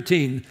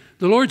 31:13.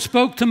 The Lord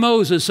spoke to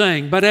Moses,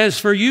 saying, "But as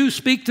for you,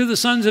 speak to the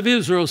sons of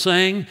Israel,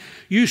 saying,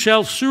 you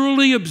shall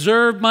surely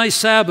observe my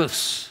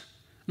Sabbaths."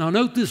 Now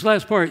note this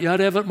last part. You ought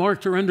to have it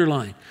marked or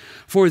underlined.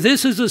 "For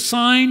this is a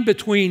sign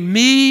between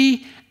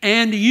me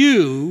and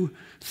you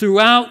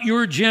throughout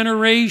your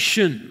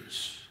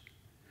generations,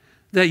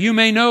 that you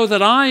may know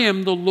that I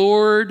am the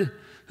Lord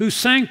who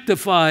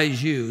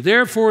sanctifies you.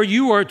 Therefore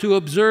you are to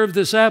observe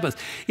the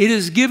Sabbath." It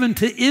is given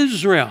to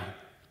Israel.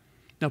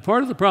 Now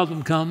part of the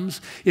problem comes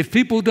if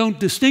people don't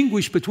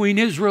distinguish between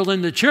Israel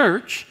and the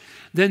church,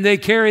 then they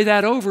carry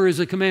that over as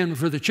a commandment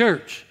for the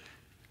church.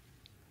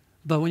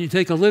 But when you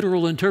take a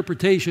literal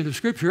interpretation of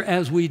Scripture,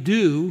 as we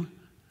do,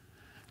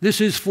 this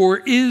is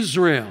for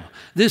Israel.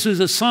 This is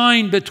a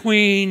sign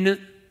between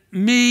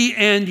me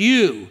and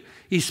you.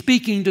 He's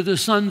speaking to the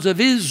sons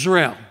of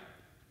Israel.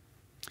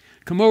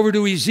 Come over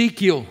to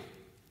Ezekiel.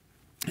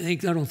 I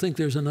don't think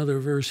there's another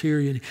verse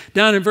here.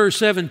 Down in verse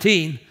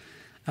 17,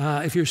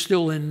 if you're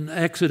still in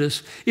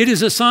Exodus, "It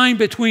is a sign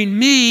between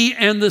me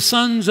and the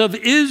sons of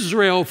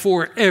Israel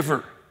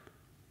forever.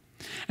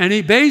 And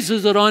he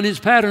bases it on his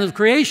pattern of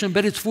creation,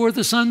 but it's for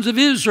the sons of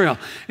Israel,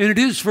 and it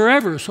is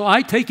forever. So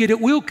I take it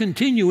will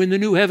continue in the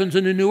new heavens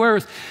and the new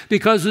earth,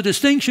 because the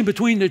distinction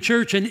between the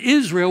church and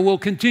Israel will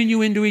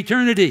continue into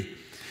eternity.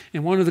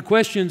 And one of the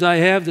questions I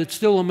have that's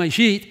still on my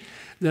sheet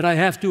that I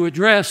have to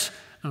address,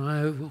 and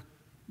I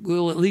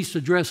will at least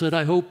address it,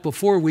 I hope,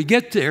 before we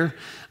get there,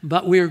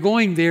 but we are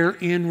going there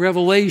in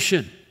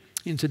Revelation.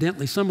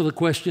 Incidentally, some of the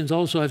questions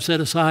also I've set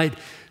aside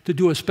to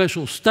do a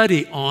special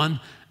study on,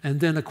 and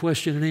then a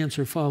question and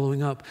answer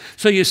following up.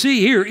 So you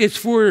see here, it's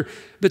for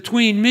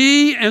between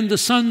me and the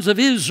sons of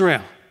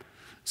Israel.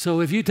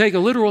 So if you take a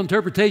literal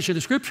interpretation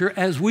of Scripture,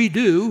 as we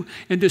do,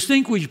 and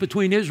distinguish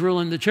between Israel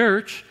and the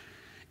church,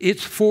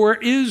 it's for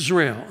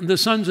Israel, the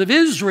sons of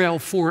Israel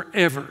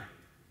forever.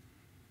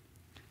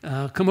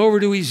 Come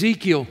over to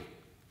Ezekiel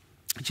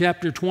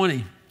chapter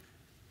 20.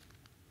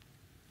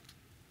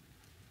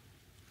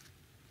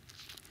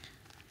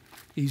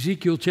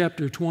 Ezekiel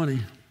chapter 20.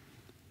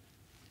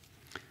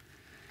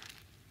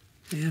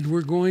 And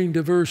we're going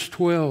to verse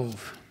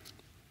 12.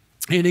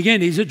 And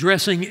again, he's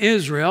addressing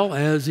Israel,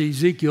 as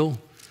Ezekiel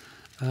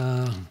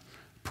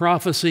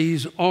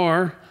prophecies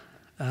are.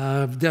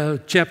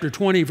 Chapter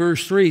 20,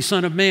 verse 3,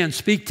 Son of man,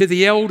 speak to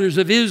the elders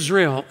of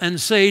Israel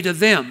and say to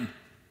them,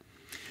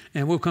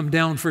 and we'll come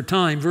down for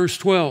time, verse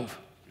 12.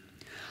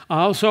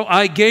 Also,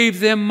 I gave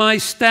them my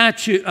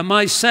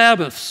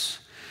Sabbaths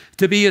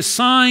to be a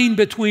sign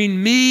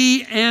between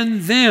me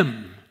and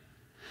them,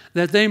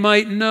 that they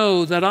might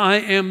know that I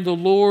am the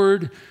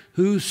Lord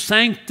who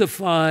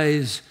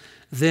sanctifies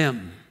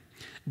them.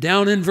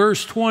 Down in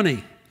verse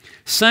 20,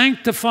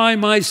 sanctify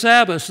my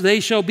Sabbaths, they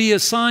shall be a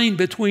sign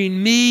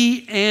between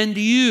me and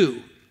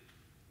you.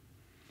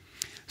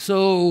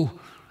 So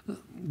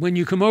when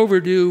you come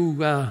over to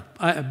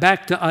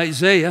back to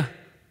Isaiah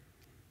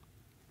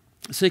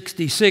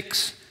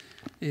 66,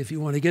 if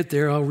you want to get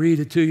there, I'll read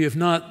it to you. If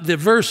not, the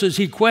verses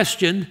he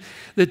questioned,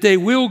 that they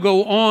will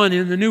go on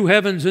in the new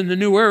heavens and the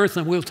new earth,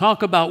 and we'll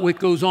talk about what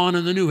goes on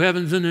in the new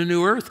heavens and the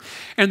new earth,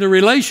 and the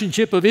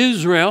relationship of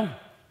Israel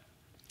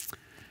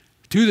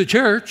to the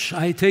church.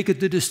 I take it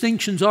the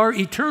distinctions are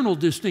eternal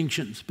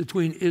distinctions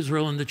between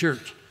Israel and the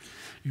church.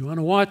 You want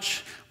to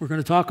watch? We're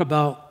going to talk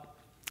about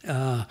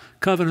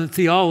covenant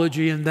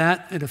theology and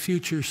that in a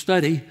future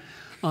study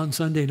on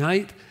Sunday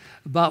night.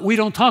 But we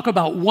don't talk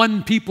about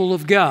one people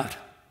of God.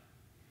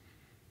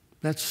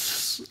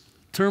 That's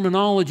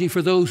terminology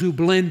for those who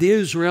blend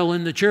Israel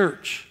and the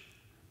church.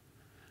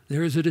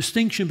 There is a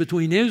distinction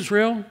between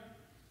Israel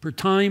for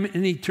time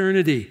and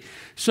eternity.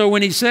 So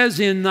when he says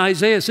in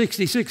Isaiah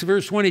 66,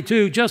 verse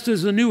 22, just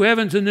as the new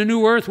heavens and the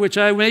new earth which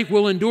I make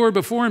will endure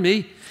before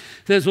me,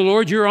 says the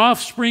Lord, your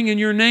offspring and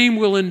your name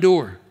will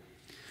endure.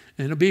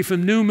 And it'll be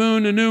from new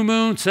moon to new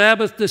moon,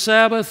 Sabbath to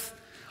Sabbath.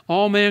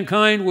 All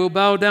mankind will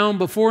bow down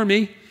before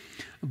me.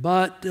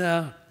 But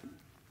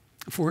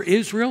for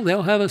Israel,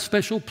 they'll have a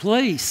special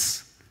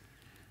place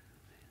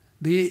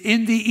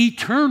in the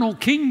eternal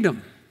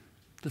kingdom,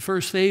 the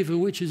first phase of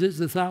which is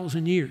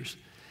 1,000 years.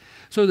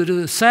 So that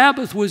the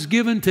Sabbath was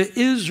given to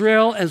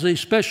Israel as a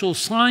special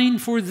sign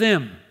for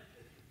them.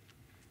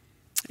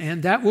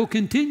 And that will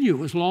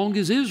continue as long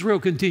as Israel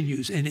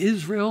continues. And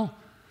Israel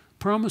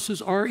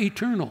promises are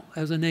eternal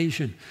as a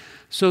nation.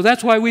 So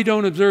that's why we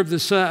don't observe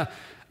this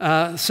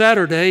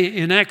Saturday.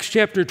 In Acts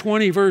chapter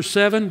 20, verse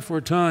 7,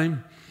 for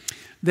time,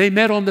 they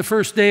met on the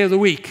first day of the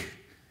week.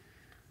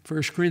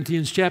 1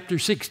 Corinthians chapter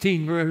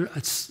 16,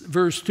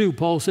 verse 2,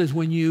 Paul says,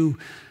 when you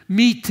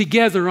meet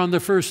together on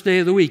the first day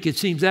of the week. It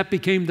seems that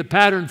became the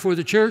pattern for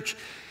the church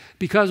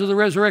because of the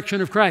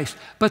resurrection of Christ.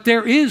 But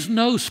there is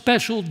no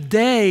special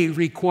day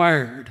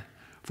required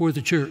for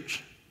the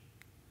church.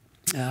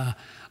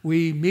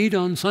 We meet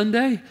on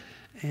Sunday,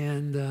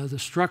 and the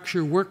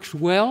structure works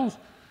well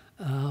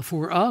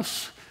for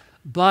us.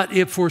 But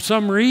if for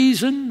some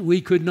reason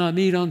we could not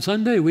meet on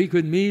Sunday, we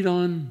could meet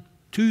on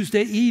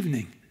Tuesday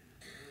evening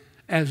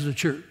as the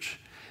church,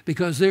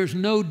 because there's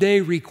no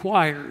day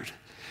required.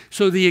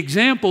 So the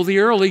example, the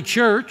early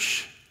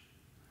church,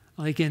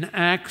 like in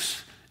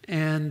Acts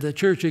and the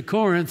church at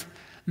Corinth,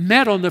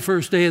 met on the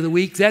first day of the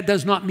week. That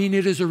does not mean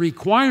it is a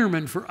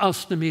requirement for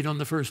us to meet on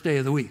the first day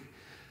of the week,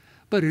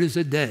 but it is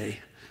a day.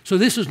 So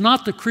this is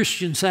not the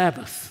Christian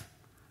Sabbath.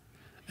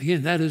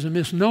 Again, that is a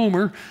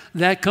misnomer.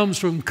 That comes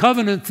from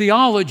covenant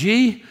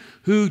theology,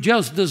 who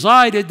just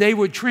decided they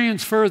would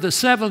transfer the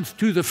seventh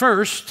to the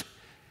first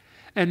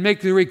and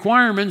make the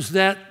requirements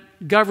that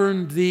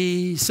governed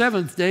the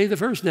seventh day the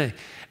first day.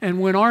 And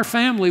when our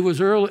family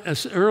was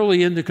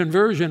early in the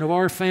conversion of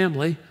our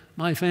family,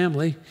 my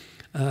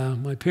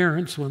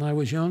parents, when I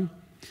was young,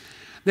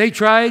 they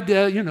tried,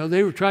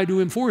 tried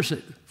to enforce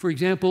it. For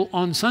example,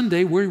 on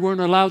Sunday, we weren't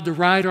allowed to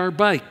ride our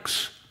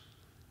bikes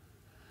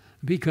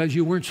because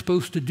you weren't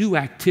supposed to do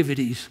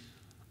activities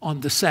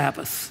on the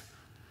Sabbath.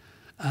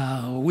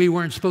 We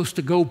weren't supposed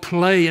to go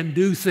play and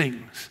do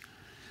things.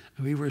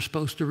 We were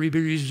supposed to be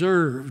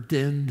reserved,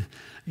 and,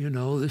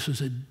 this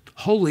is a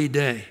holy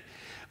day.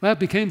 Well, it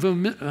became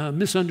a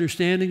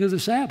misunderstanding of the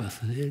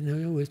Sabbath.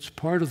 It's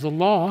part of the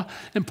law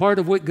and part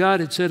of what God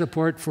had set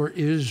apart for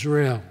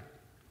Israel.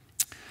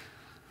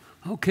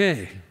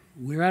 Okay,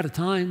 we're out of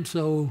time,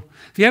 so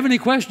if you have any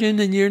question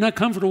and you're not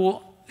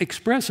comfortable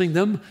expressing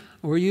them,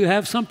 or you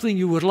have something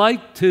you would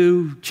like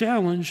to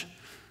challenge,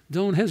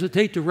 don't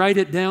hesitate to write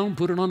it down,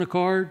 put it on a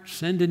card,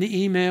 send an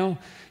email.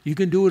 You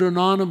can do it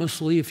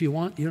anonymously if you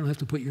want. You don't have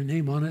to put your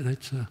name on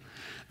it.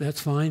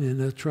 That's fine,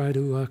 and try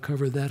to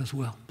cover that as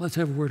well. Let's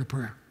have a word of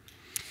prayer.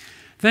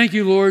 Thank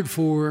you, Lord,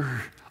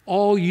 for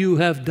all you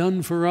have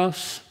done for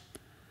us,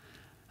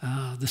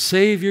 the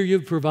Savior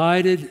you've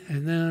provided,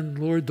 and then,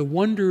 Lord, the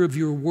wonder of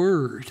your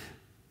word.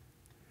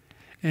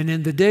 And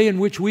in the day in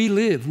which we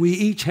live, we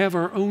each have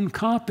our own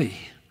copy.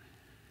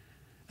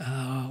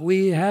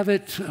 We have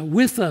it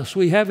with us.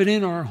 We have it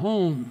in our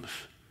homes.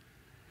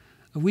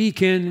 We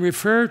can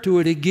refer to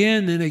it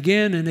again and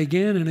again and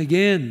again and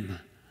again.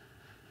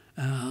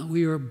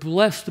 We are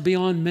blessed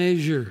beyond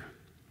measure.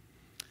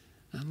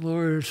 And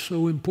Lord, it's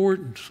so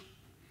important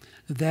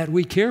that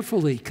we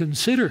carefully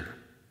consider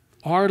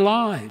our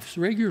lives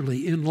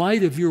regularly in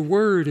light of your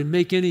word and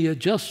make any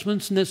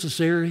adjustments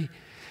necessary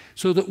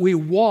so that we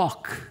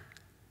walk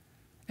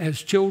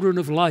as children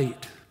of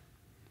light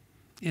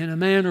in a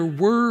manner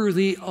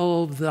worthy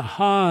of the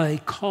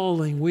high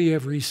calling we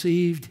have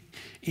received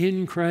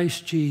in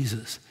Christ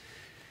Jesus.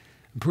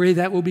 I pray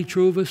that will be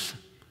true of us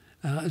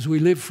as we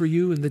live for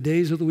you in the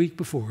days of the week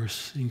before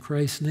us. In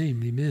Christ's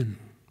name, amen.